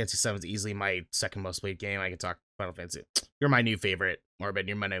Final Fantasy 7 is easily my second most played game. I can talk Final Fantasy. You're my new favorite, Morbid.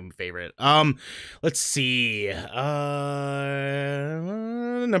 You're my new favorite. Let's see.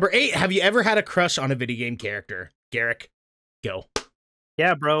 Number 8. Have you ever had a crush on a video game character? Garrick, go.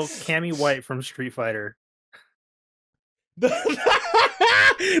 Yeah, bro. Cammy White from Street Fighter.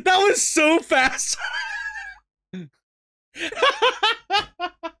 That was so fast.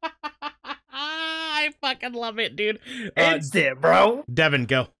 I fucking love it, dude. It's it, bro. Devin,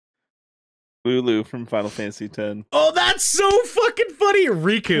 go. Lulu from Final Fantasy X. Oh, that's so fucking funny.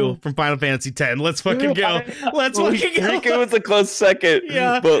 Riku from Final Fantasy X. Let's fucking go. Let's fucking go. Riku was a close second.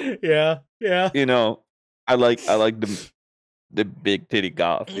 Yeah. But Yeah. you know, I like the big titty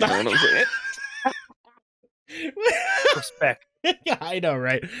goth. You know what I'm saying? Respect. Yeah, I know,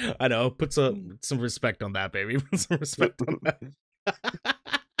 right? I know. Put some respect on that, baby. Put some respect on that.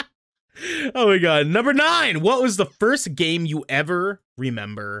 Oh my god. Number 9. What was the first game you ever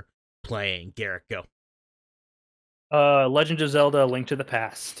remember playing? Garrick, go. Legend of Zelda: Link to the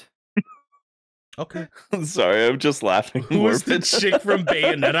Past. Okay. I'm sorry, I'm just laughing. Who was the Morbid. chick from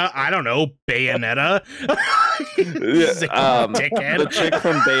Bayonetta? I don't know. Bayonetta? Dickhead. The chick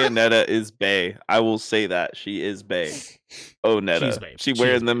from Bayonetta is Bay. I will say that. She is Bay. Oh, Netta. She's bae. She She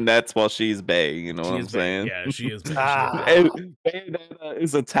wearing is them nets while she's Bay. You know She what I'm is bae. saying? Yeah, she is bae. Ah. And Bayonetta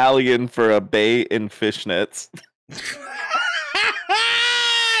is Italian for a bay in fishnets.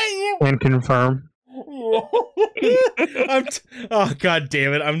 Can confirm. Oh god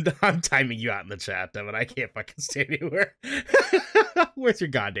damn it! I'm timing you out in the chat, Devin. I can't fucking stand you. Where's your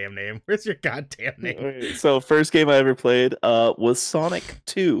goddamn name? Where's your goddamn name? Okay, so first game I ever played was Sonic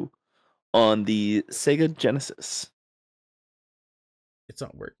 2 on the Sega Genesis. It's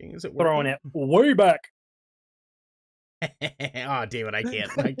not working. Is it Throwing working? it way back. Oh damn it! I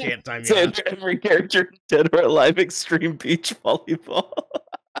can't time you So out. every character dead or alive extreme beach volleyball.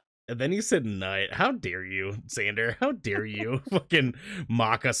 And then you said night. How dare you, Xander? How dare you fucking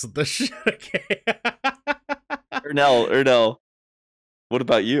mock us with this shit? Okay. Ernell, what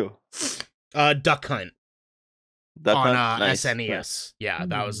about you? Duck Hunt Duck on Hunt? Nice. SNES. Yeah,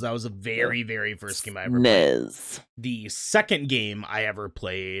 that was a very, very first game I ever played. Nez. The second game I ever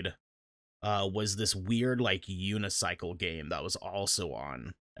played was this weird like unicycle game that was also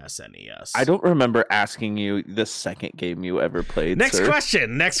on SNES. I don't remember asking you the second game you ever played. Next sir.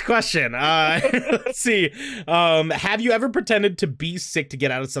 question. Let's see. Have you ever pretended to be sick to get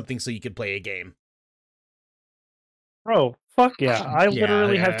out of something so you could play a game? Bro, fuck yeah. I Yeah,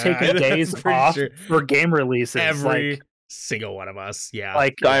 literally have taken days pretty off sure. for game releases. Every like, single one of us. Yeah.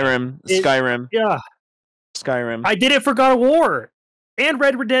 like Skyrim. yeah. Skyrim. I did it for God of War and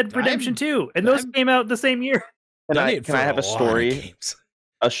Red Dead Redemption I'm- 2, and those I'm- came out the same year. Can Done I it for have a lot of story? games.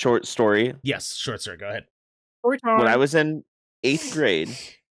 A short story. Yes, short story. Go ahead. Story time. When I was in 8th grade,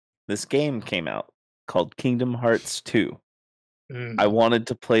 this game came out called Kingdom Hearts 2. I wanted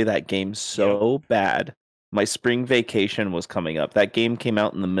to play that game so bad. My spring vacation was coming up. That game came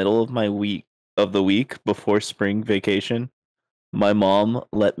out in the middle of the week before spring vacation. My mom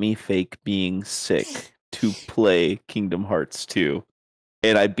let me fake being sick to play Kingdom Hearts 2,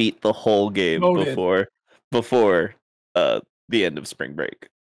 and I beat the whole game Loaded. before the end of spring break.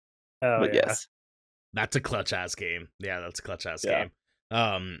 Oh, But yeah. yes, That's a clutch ass game. Yeah, that's a clutch ass Yeah.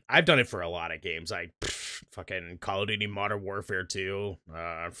 game. I've done it for a lot of games. Fucking Call of Duty Modern Warfare 2,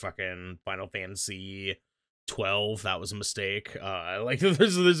 fucking Final Fantasy 12. That was a mistake. Like there's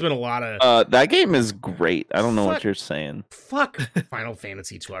been a lot of that game is great. I don't know Fuck. what you're saying. fuck Final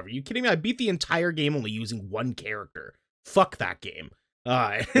Fantasy 12. Are you kidding me? I beat the entire game only using one character. Fuck that game.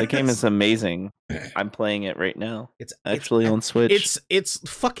 That game is amazing. I'm playing it right now. it's Actually on Switch. it's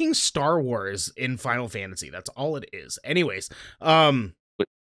fucking Star Wars in Final Fantasy. That's all it is. Anyways,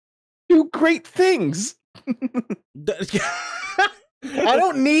 Do great things. I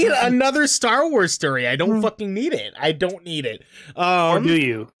don't need another Star Wars story. I don't fucking need it. I don't need it. Or do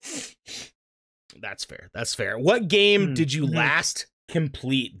you? That's fair. That's fair. What game did you Mhm. last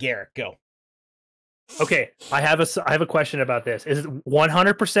complete? Garrick, go. Okay, I have a question about this. Is it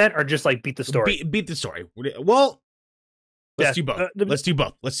 100% or just like beat the story? Beat the story. Well, let's Yeah, do both. Let's do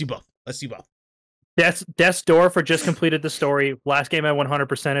both. Let's do both. Let's do both. Death's Door for just completed the story. Last game I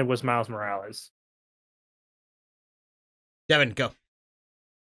 100%ed was Miles Morales. Devin, go.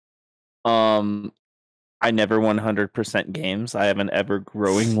 I never 100% games. I have an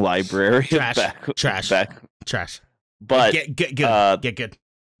ever-growing library Trash. of Trash. Trash. But Get good. Get good.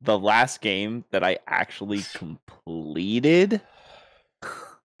 the last game that I actually completed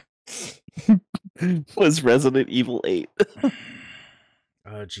was Resident Evil 8.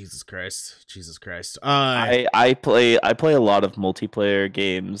 Oh, Jesus Christ. Jesus Christ. I play a lot of multiplayer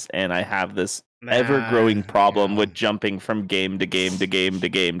games, and I have this ever-growing problem with jumping from game to game to game to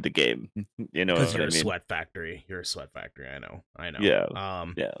game to game. You know what I mean? Because you're a sweat factory. You're a sweat factory. I know. Yeah.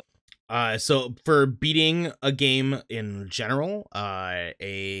 Yeah. So for beating a game in general,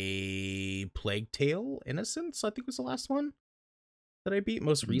 a Plague Tale Innocence, I think was the last one that I beat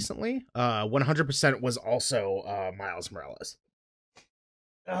most recently. 100% was also Miles Morales.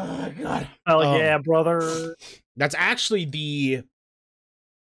 Oh God. Oh yeah, brother. That's actually the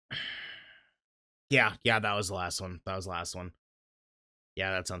Yeah, that was the last one.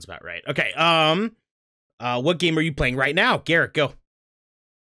 Yeah, that sounds about right. Okay. What game are you playing right now? Garrick, go.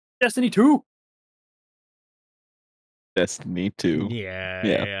 Destiny 2. Destiny 2.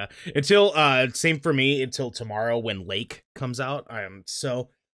 Yeah. Until same for me until tomorrow when Lake comes out. I am so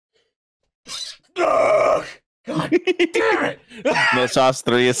God damn it. Nosas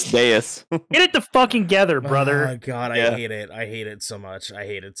Trius Deus. Get it the fucking together, brother. Oh God, Yeah. I hate it. I hate it so much.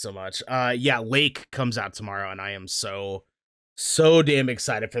 Yeah, Lake comes out tomorrow, and I am so damn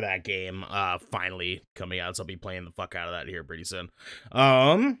excited for that game. Finally coming out, so I'll be playing the fuck out of that here pretty soon.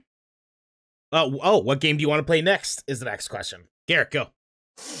 What game do you want to play next? Is the next question. Garrett, go.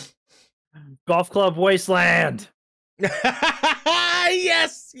 Golf Club Wasteland.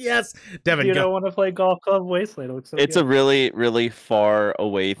 yes. Devin, You go. don't want to play Golf Club Wasteland. It looks so It's good. a really, really far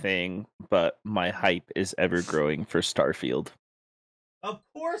away thing, but my hype is ever growing for Starfield. Of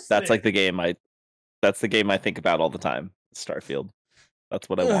course. That's like the game I think about all the time. Starfield. That's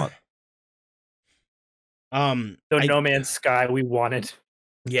what I want. No Man's Sky we wanted.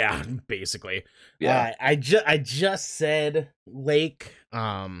 Yeah, basically. Yeah. I just said Lake.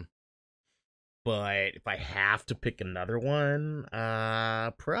 But if I have to pick another one,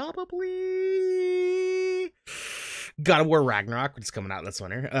 probably God of War Ragnarok, which is coming out this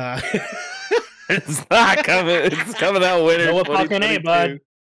winter. It's not coming. It's coming out winter. No, what fucking A, bud.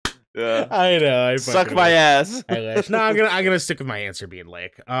 Yeah. I know. Suck my ass. I wish. No, I'm gonna stick with my answer being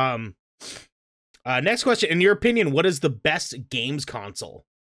Lake. Next question. In your opinion, what is the best games console?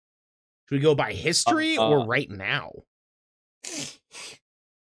 Should we go by history or right now?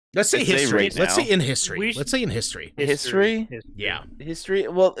 Let's say history. Right Let's now. say in history. Let's say in history. History? Yeah. History?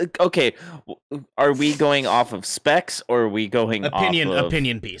 Well, okay. Are we going off of specs or are we going off of...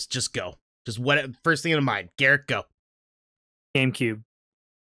 Opinion piece. Just go. Just what first thing in mind. Garrett, go. GameCube.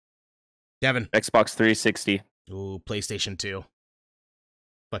 Devin. Xbox 360. Ooh, PlayStation 2.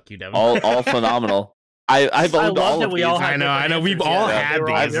 Fuck you, Devin. All phenomenal. I've owned love all that of we these. all had I know. different We've answers. all Yeah, had they were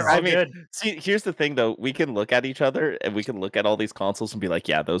all- these. they're all I mean, good. see, here's the thing, though. We can look at each other and we can look at all these consoles and be like,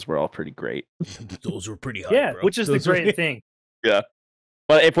 yeah, those were all pretty great. Those were pretty high, Yeah, bro. which is the Those were- great thing. Yeah.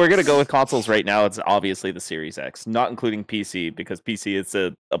 But if we're going to go with consoles right now, it's obviously the Series X, not including PC, because PC is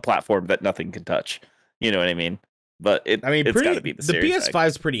a platform that nothing can touch. You know what I mean? But it's got to be the Series X. PS5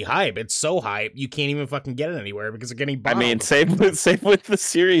 is pretty hype. It's so hype you can't even fucking get it anywhere because they're getting bombed. I mean, same with the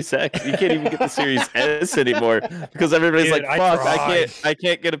Series X. You can't even get the Series S anymore because everybody's Dude, like, "Fuck, I I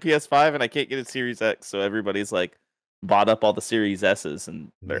can't get a PS5 and I can't get a Series X." So everybody's like, bought up all the Series S's and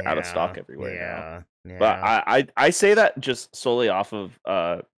they're out of stock everywhere now. Yeah. But I say that just solely off of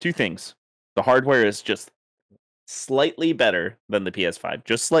two things. The hardware is just slightly better than the PS5,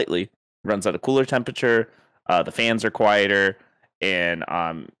 just slightly. Runs at a cooler temperature. The fans are quieter, and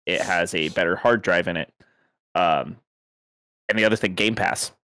it has a better hard drive in it. And the other thing, Game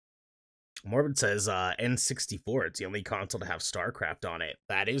Pass. Morbid says N64. It's the only console to have StarCraft on it.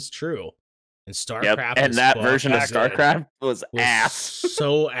 That is true. And StarCraft, and was that fucking version of good. StarCraft was ass.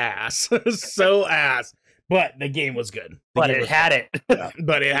 So ass, so ass. But the game was good. But it had it.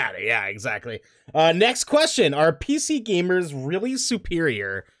 But it had it. Yeah, exactly. Next question: are PC gamers really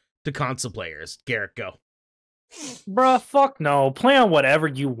superior to console players? Garrett, go. Bruh, fuck no. Play on whatever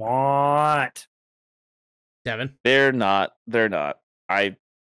you want. Devin. They're not. I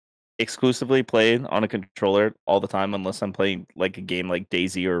exclusively play on a controller all the time unless I'm playing like a game like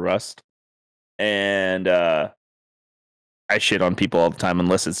DayZ or Rust. and I shit on people all the time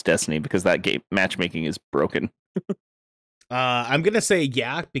unless it's Destiny because that game matchmaking is broken. I'm gonna say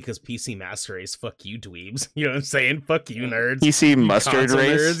yeah because PC Master Race. Fuck you, dweebs. You know what I'm saying? Fuck you, nerds. PC You mustard console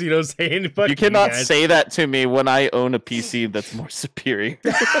race. nerds, you know what I'm saying? Fuck You cannot guys. say that to me when I own a PC that's more superior.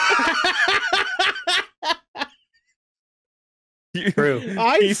 True.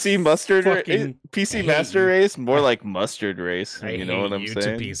 PC mustard fucking PC hate Master you. Race, more like mustard race. I You know hate what I'm you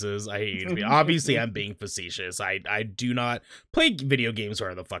saying? to pieces. I hate you to pieces. Obviously, I'm being facetious. I do not play video games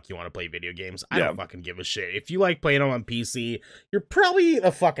where the fuck you want to play video games. I don't fucking give a shit. If you like playing them on PC, you're probably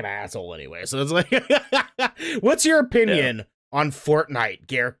a fucking asshole anyway. So it's like, what's your opinion on Fortnite?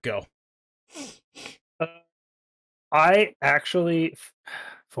 Garrick, go. I actually,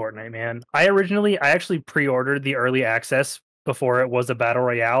 Fortnite, man. I actually pre-ordered the early access before it was a battle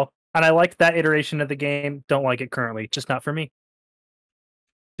royale, and I liked that iteration of the game. Don't like it currently, just not for me.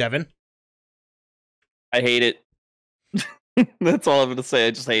 Devin? I hate it. That's all I'm gonna say.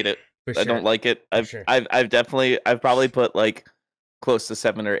 I just hate it. I don't like it. I've probably put like close to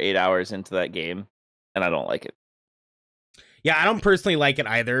 7 or 8 hours into that game, and I don't like it. Yeah, I don't personally like it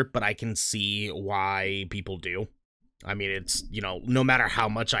either, but I can see why people do. I mean, it's, you know, no matter how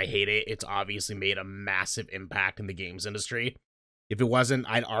much I hate it, it's obviously made a massive impact in the games industry. If it wasn't,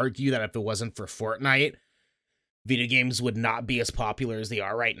 I'd argue that if it wasn't for Fortnite, video games would not be as popular as they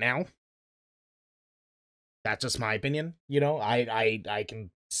are right now. That's just my opinion. You know, I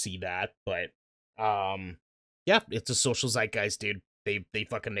can see that, but yeah, it's a social zeitgeist, dude. They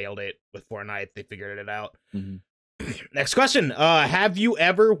fucking nailed it with Fortnite. They figured it out. Mm-hmm. Next question. Have you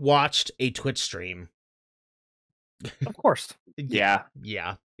ever watched a Twitch stream? Of course. Yeah.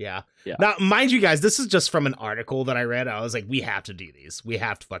 Now, mind you guys, this is just from an article that I read. I was like, we have to do these. We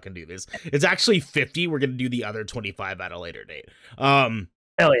have to fucking do this. It's actually 50. We're going to do the other 25 at a later date. Hell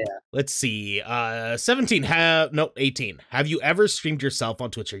yeah. Let's see. 18. Have you ever streamed yourself on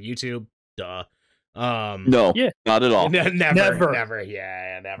Twitch or YouTube? Duh. No, yeah. not at all. Never.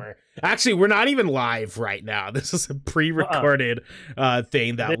 Yeah, never. Actually, we're not even live right now. This is a pre-recorded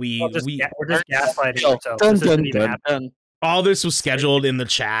thing that we're just gaslighting ourselves. All this was scheduled in the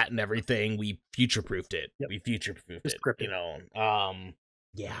chat and everything. We future-proofed it. Yep. We future-proofed it. Scripted. You know.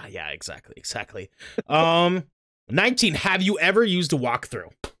 Yeah, exactly. 19. Have you ever used a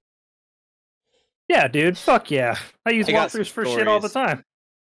walkthrough? Yeah, dude. Fuck yeah. I use walkthroughs for shit all the time.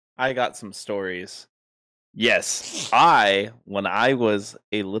 I got some stories. Yes, when I was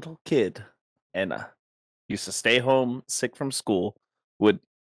a little kid and used to stay home sick from school, would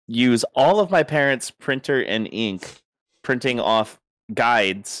use all of my parents' printer and ink, printing off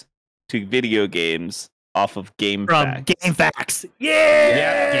guides to video games off of GameFAQs.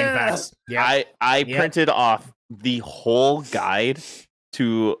 Yeah, GameFAQs. Yeah. I printed off the whole guide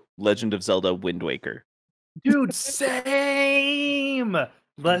to Legend of Zelda Wind Waker. Dude, same.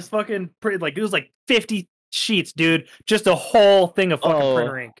 Let's fucking print, like, it was like 50 sheets, dude. Just a whole thing of fucking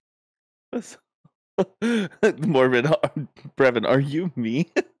printer ink. Morbid, Brevin, are you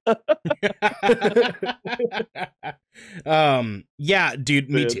me? Yeah, dude,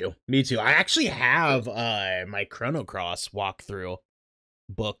 me too. I actually have my Chrono Cross walkthrough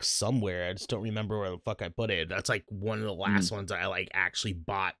book somewhere. I just don't remember where the fuck I put it. That's like one of the last ones I like actually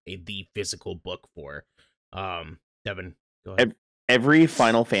bought the physical book for. Devin, go ahead. Every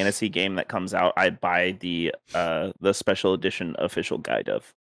Final Fantasy game that comes out, I buy the special edition official guide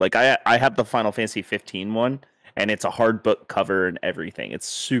of. Like I have the Final Fantasy 15 one, and it's a hard book cover and everything. It's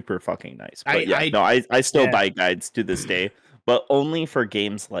super fucking nice. But I still buy guides to this day, but only for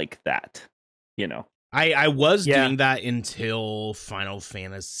games like that. You know. I was doing that until Final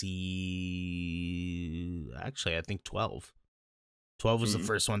Fantasy. Actually, I think 12. 12 was the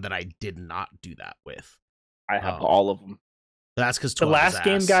first one that I did not do that with. I have all of them. That's because the last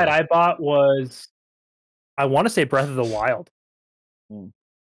game guide I bought was, I want to say, Breath of the Wild.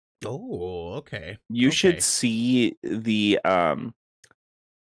 Oh, okay. You should see the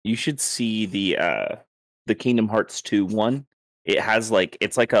Kingdom Hearts 2 one. It has like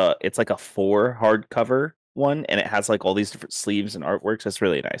it's like a 4 hardcover one, and it has like all these different sleeves and artworks. It's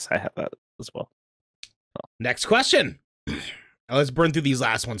really nice. I have that as well. Next question. Let's burn through these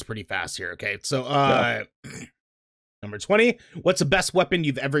last ones pretty fast here, okay? So, number 20. What's the best weapon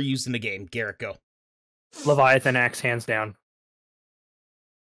you've ever used in a game? Garrick, go. Leviathan axe, hands down.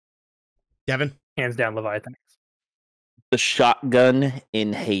 Devin? Hands down, Leviathan axe. The shotgun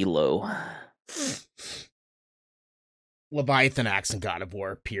in Halo. Leviathan Axe in God of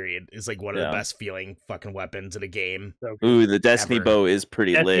War, period, is like one of Yeah. the best feeling fucking weapons in a game. So good. Ooh, the Destiny Ever. bow is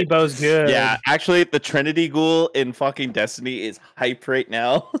pretty Destiny lit. bow's good. Yeah, actually, the Trinity Ghoul in fucking Destiny is hype right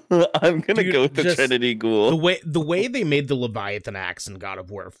now. I'm gonna Dude, go with the just Trinity Ghoul. The way they made the Leviathan Axe in God of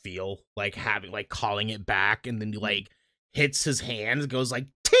War feel, like having like calling it back, and then you like hits his hand, goes like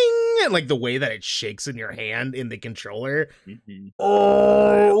ting, and like the way that it shakes in your hand in the controller. Mhm.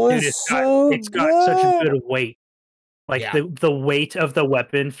 Oh, Dude, it's got such a good weight. Like Yeah. the weight of the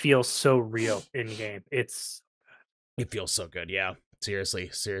weapon feels so real in game. It feels so good, yeah. Seriously.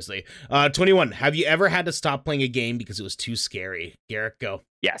 21. Have you ever had to stop playing a game because it was too scary? Garrick, go.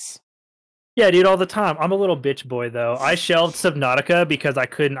 Yes. Yeah, dude, all the time. I'm a little bitch boy though. I shelved Subnautica because I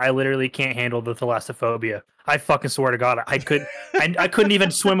literally can't handle the thalassophobia. I fucking swear to God, I couldn't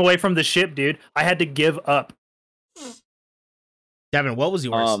even swim away from the ship, dude. I had to give up. Devin, what was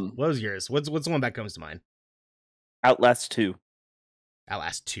yours? What was yours? What's the one that comes to mind? Outlast 2.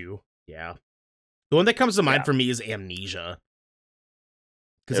 Outlast 2. Yeah. The one that comes to mind Yeah. for me is Amnesia.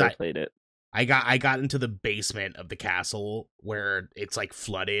 Because Never played it. I got into the basement of the castle where it's like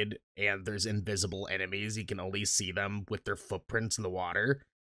flooded and there's invisible enemies. You can only see them with their footprints in the water.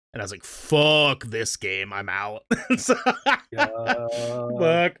 And I was like, fuck this game. I'm out. Fuck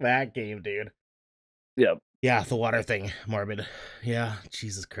that game, dude. Yep. Yeah, the water thing. Morbid. Yeah,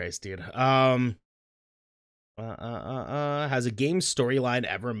 Jesus Christ, dude. Has a game storyline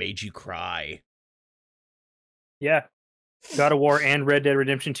ever made you cry? Yeah. God of War and Red Dead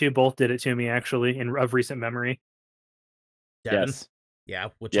Redemption 2 both did it to me, actually, of recent memory. Devin? Yes. Yeah,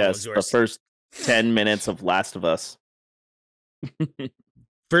 which one was Yes. The yours? first 10 minutes of Last of Us.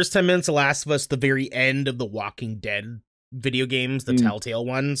 First 10 minutes of Last of Us, the very end of the Walking Dead video games, the Telltale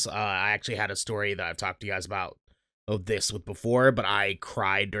ones. I actually had a story that I've talked to you guys about this with before, but I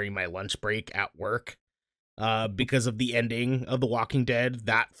cried during my lunch break at work because of the ending of The Walking Dead.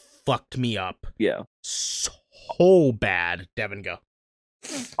 That fucked me up Yeah. so bad. Devin, go.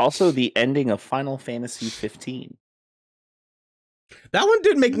 Also, the ending of Final Fantasy 15. That one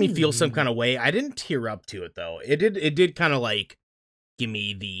did make me feel some kind of way. I didn't tear up to it though. It did kind of like give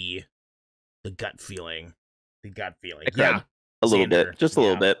me the gut feeling. The gut feeling. I cried a little bit, just a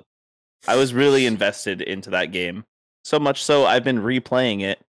little bit. I was really invested into that game. So much so I've been replaying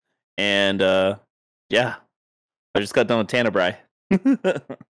it, and yeah. I just got done with Tanabrai.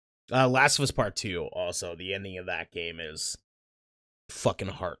 Last of Us Part 2 also, the ending of that game is fucking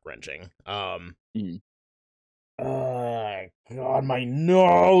heart-wrenching. Oh God, my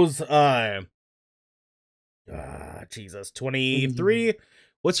nose. Jesus. 23.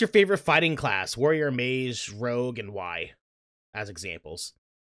 What's your favorite fighting class? Warrior, mage, rogue, and why? As examples.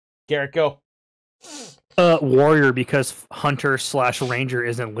 Garrett, go. Warrior, because Hunter/Ranger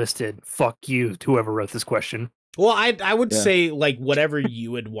isn't listed. Fuck you, to whoever wrote this question. Well, I would say like whatever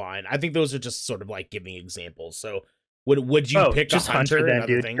you would want. I think those are just sort of like giving examples. So would you pick just a hunter then, and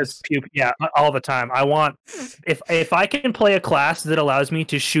other dude? things? Yeah, all the time. I want if I can play a class that allows me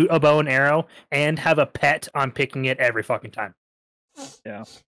to shoot a bow and arrow and have a pet, I'm picking it every fucking time. Yeah.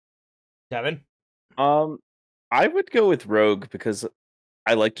 Devin? I would go with rogue because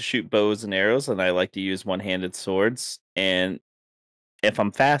I like to shoot bows and arrows, and I like to use one-handed swords. And if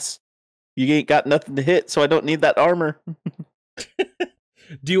I'm fast, you ain't got nothing to hit, so I don't need that armor.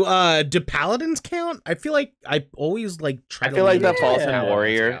 Do paladins count? I feel like I always like try to I feel like lean that into falls in paladins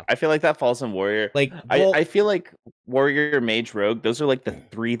warrior. count. I feel like that falls in warrior. Like well, I feel like warrior, mage, rogue, those are like the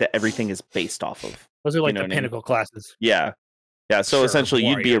three that everything is based off of. Those are like know the what I mean? pinnacle classes. Yeah. Yeah, so sure, essentially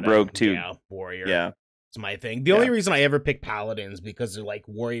you'd be a warrior rogue then. too. Yeah, warrior. Yeah. It's my thing. The only reason I ever pick paladins because they're like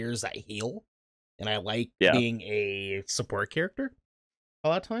warriors that heal, and I like being a support character a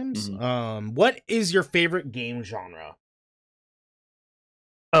lot of times. What is your favorite game genre?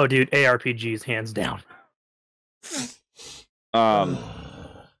 Oh, dude, ARPGs hands down.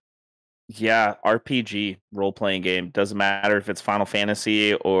 Yeah, RPG role playing game. Doesn't matter if it's Final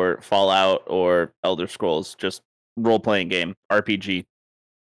Fantasy or Fallout or Elder Scrolls, just role playing game. RPG.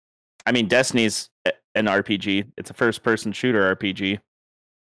 I mean, Destiny's an RPG. It's a first person shooter RPG.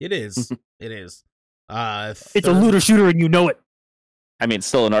 It is. It is. It's a looter shooter and you know it. I mean, it's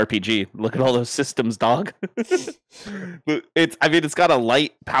still an RPG. Look at all those systems, dog. But it's got a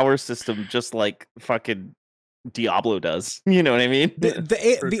light power system just like fucking Diablo does. You know what I mean?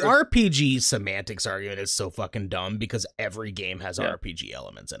 The RPG semantics argument is so fucking dumb because every game has RPG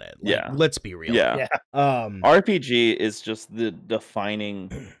elements in it. Like, let's be real. Yeah. RPG is just the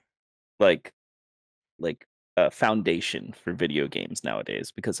defining foundation for video games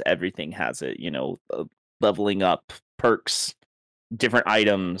nowadays because everything has it, leveling up, perks, different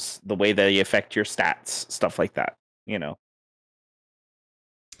items, the way they affect your stats, stuff like that,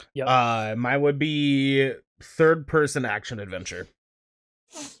 Yep. Mine would be third-person action adventure.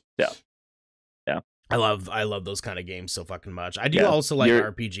 Yeah. I love those kind of games so fucking much. I do Yeah, also like you're-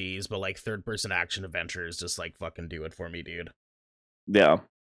 RPGs, but like third-person action adventures just like fucking do it for me, dude. Yeah.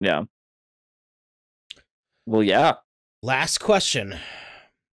 Well, yeah. Last question.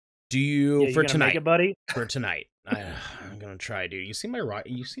 Do you You for gonna make tonight? it, buddy? For tonight, I'm gonna try, dude. You see my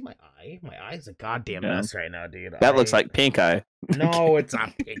You see my eye? My eye's a goddamn Yeah. mess right now, dude. That looks like pink eye. No, it's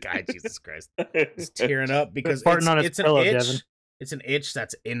not pink eye. Jesus Christ, it's tearing up because Farting on his it's an pillow, itch. Devin. It's an itch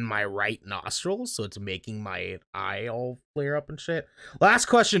that's in my right nostril, so it's making my eye all flare up and shit. Last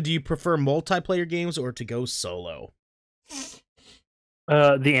question: do you prefer multiplayer games or to go solo?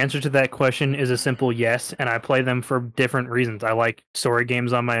 The answer to that question is a simple yes, and I play them for different reasons. I like story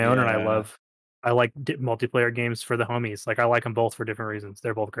games on my own, and I like multiplayer games for the homies. Like I like them both for different reasons.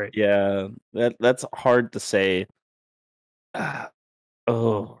 They're both great. Yeah, that's hard to say.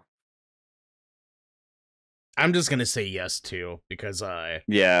 Oh, I'm just gonna say yes too because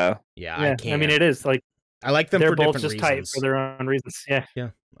yeah. Yeah, I can't. I mean it is like I like them they're for both different just tight reasons. for their own reasons. Yeah.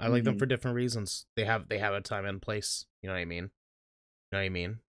 I like them for different reasons. They have a time and place. You know what I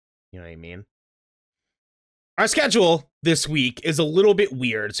mean? Our schedule this week is a little bit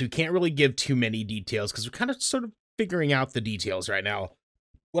weird, so we can't really give too many details because we're kind of sort of figuring out the details right now.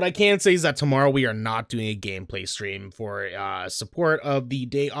 What I can say is that tomorrow we are not doing a gameplay stream for support of the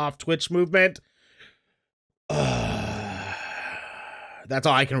Day Off Twitch movement. That's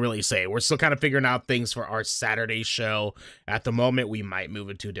all I can really say. We're still kind of figuring out things for our Saturday show. At the moment, we might move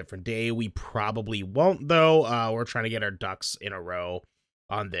it to a different day. We probably won't, though. We're trying to get our ducks in a row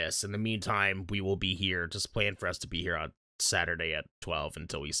on this. In the meantime, we will be here. Just plan for us to be here on Saturday at 12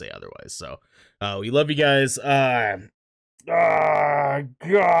 until we say otherwise. So, we love you guys. Oh, God,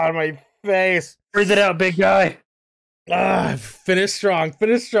 my face. Breathe it out, big guy. Finish strong.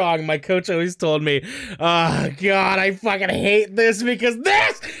 My coach always told me, God, I fucking hate this because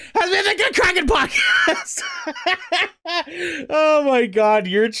this has been the Good Kraken podcast. Oh my God,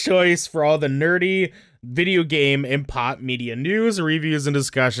 your choice for all the nerdy video game and pop media news, reviews, and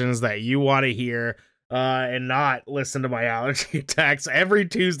discussions that you want to hear, and not listen to my allergy attacks every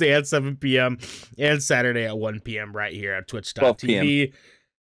Tuesday at 7 p.m. and Saturday at 1 p.m. right here at twitch.tv.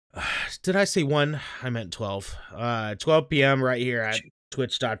 Did I say 1? I meant 12. 12 p.m. right here at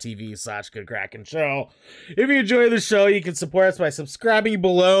twitch.tv/Good Kraken Show. If you enjoy the show, you can support us by subscribing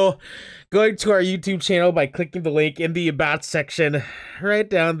below, going to our YouTube channel by clicking the link in the About section right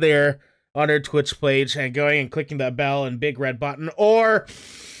down there on our Twitch page, and going and clicking that bell and big red button, or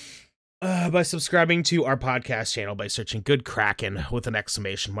by subscribing to our podcast channel by searching Good Kraken with an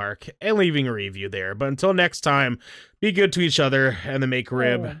exclamation mark and leaving a review there. But until next time, be good to each other, and the make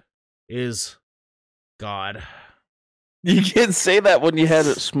rib is God. You can't say that when you had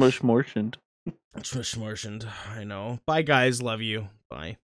it smush-mortioned. Smush-mortioned, I know. Bye, guys. Love you. Bye.